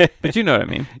 But you know what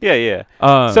I mean. Yeah.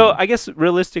 So I guess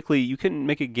realistically, you couldn't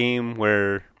make a game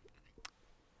where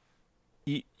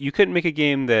you couldn't make a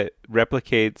game that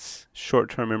replicates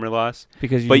short-term memory loss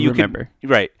because you remember.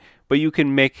 Right. But you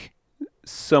can make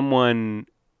someone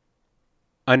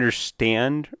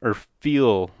understand or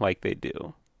feel like they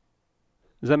do.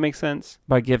 Does that make sense?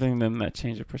 By giving them that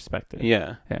change of perspective.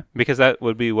 Yeah. Because that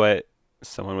would be what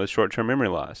someone with short-term memory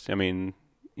loss. I mean,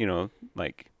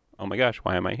 like, oh my gosh,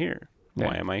 why am I here? Yeah.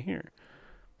 Why am I here?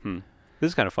 This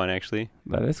is kind of fun, actually.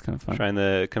 That is kind of fun. Trying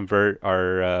to convert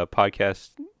our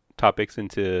podcast topics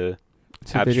into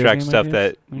abstract stuff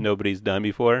that nobody's done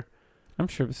before. I'm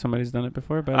sure somebody's done it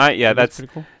before, but that's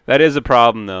pretty cool. That is a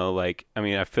problem, though. Like, I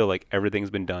mean, I feel like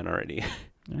everything's been done already.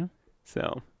 Yeah.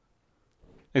 So,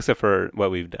 except for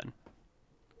what we've done.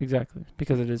 Exactly,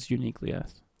 because it is uniquely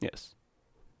us. Yes.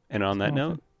 And on that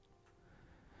note.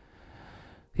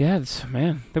 Yeah,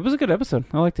 that was a good episode.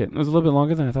 I liked it. It was a little bit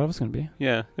longer than I thought it was going to be.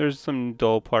 Yeah, there's some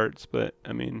dull parts, but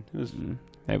I mean,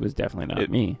 it was definitely not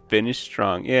me. Finished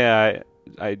strong. Yeah,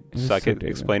 I suck at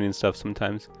explaining stuff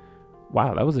sometimes.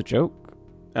 Wow, that was a joke.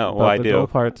 Oh, well, I do. Dull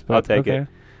parts, but I'll take it.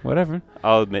 Whatever.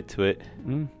 I'll admit to it.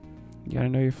 You gotta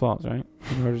know your flaws, right?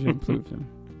 In order to improve them.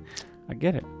 I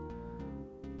get it.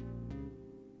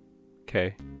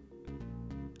 Okay.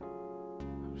 I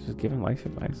was just giving life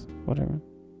advice. Whatever.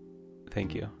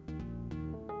 Thank you.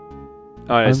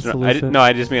 Oh, I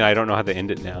just mean I don't know how to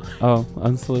end it now. Oh,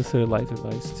 unsolicited life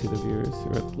advice to the viewers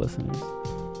or the listeners.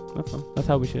 That's all. That's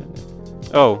how we should end it.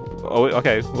 Oh,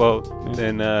 okay. Well,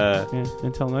 then.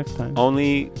 Until next time.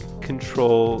 Only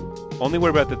worry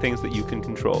about the things that you can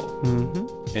control.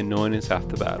 And knowing is half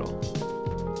the battle.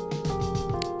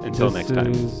 Until next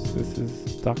time. This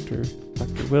is Dr.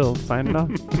 Will signing off.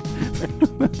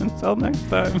 Until next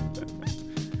time.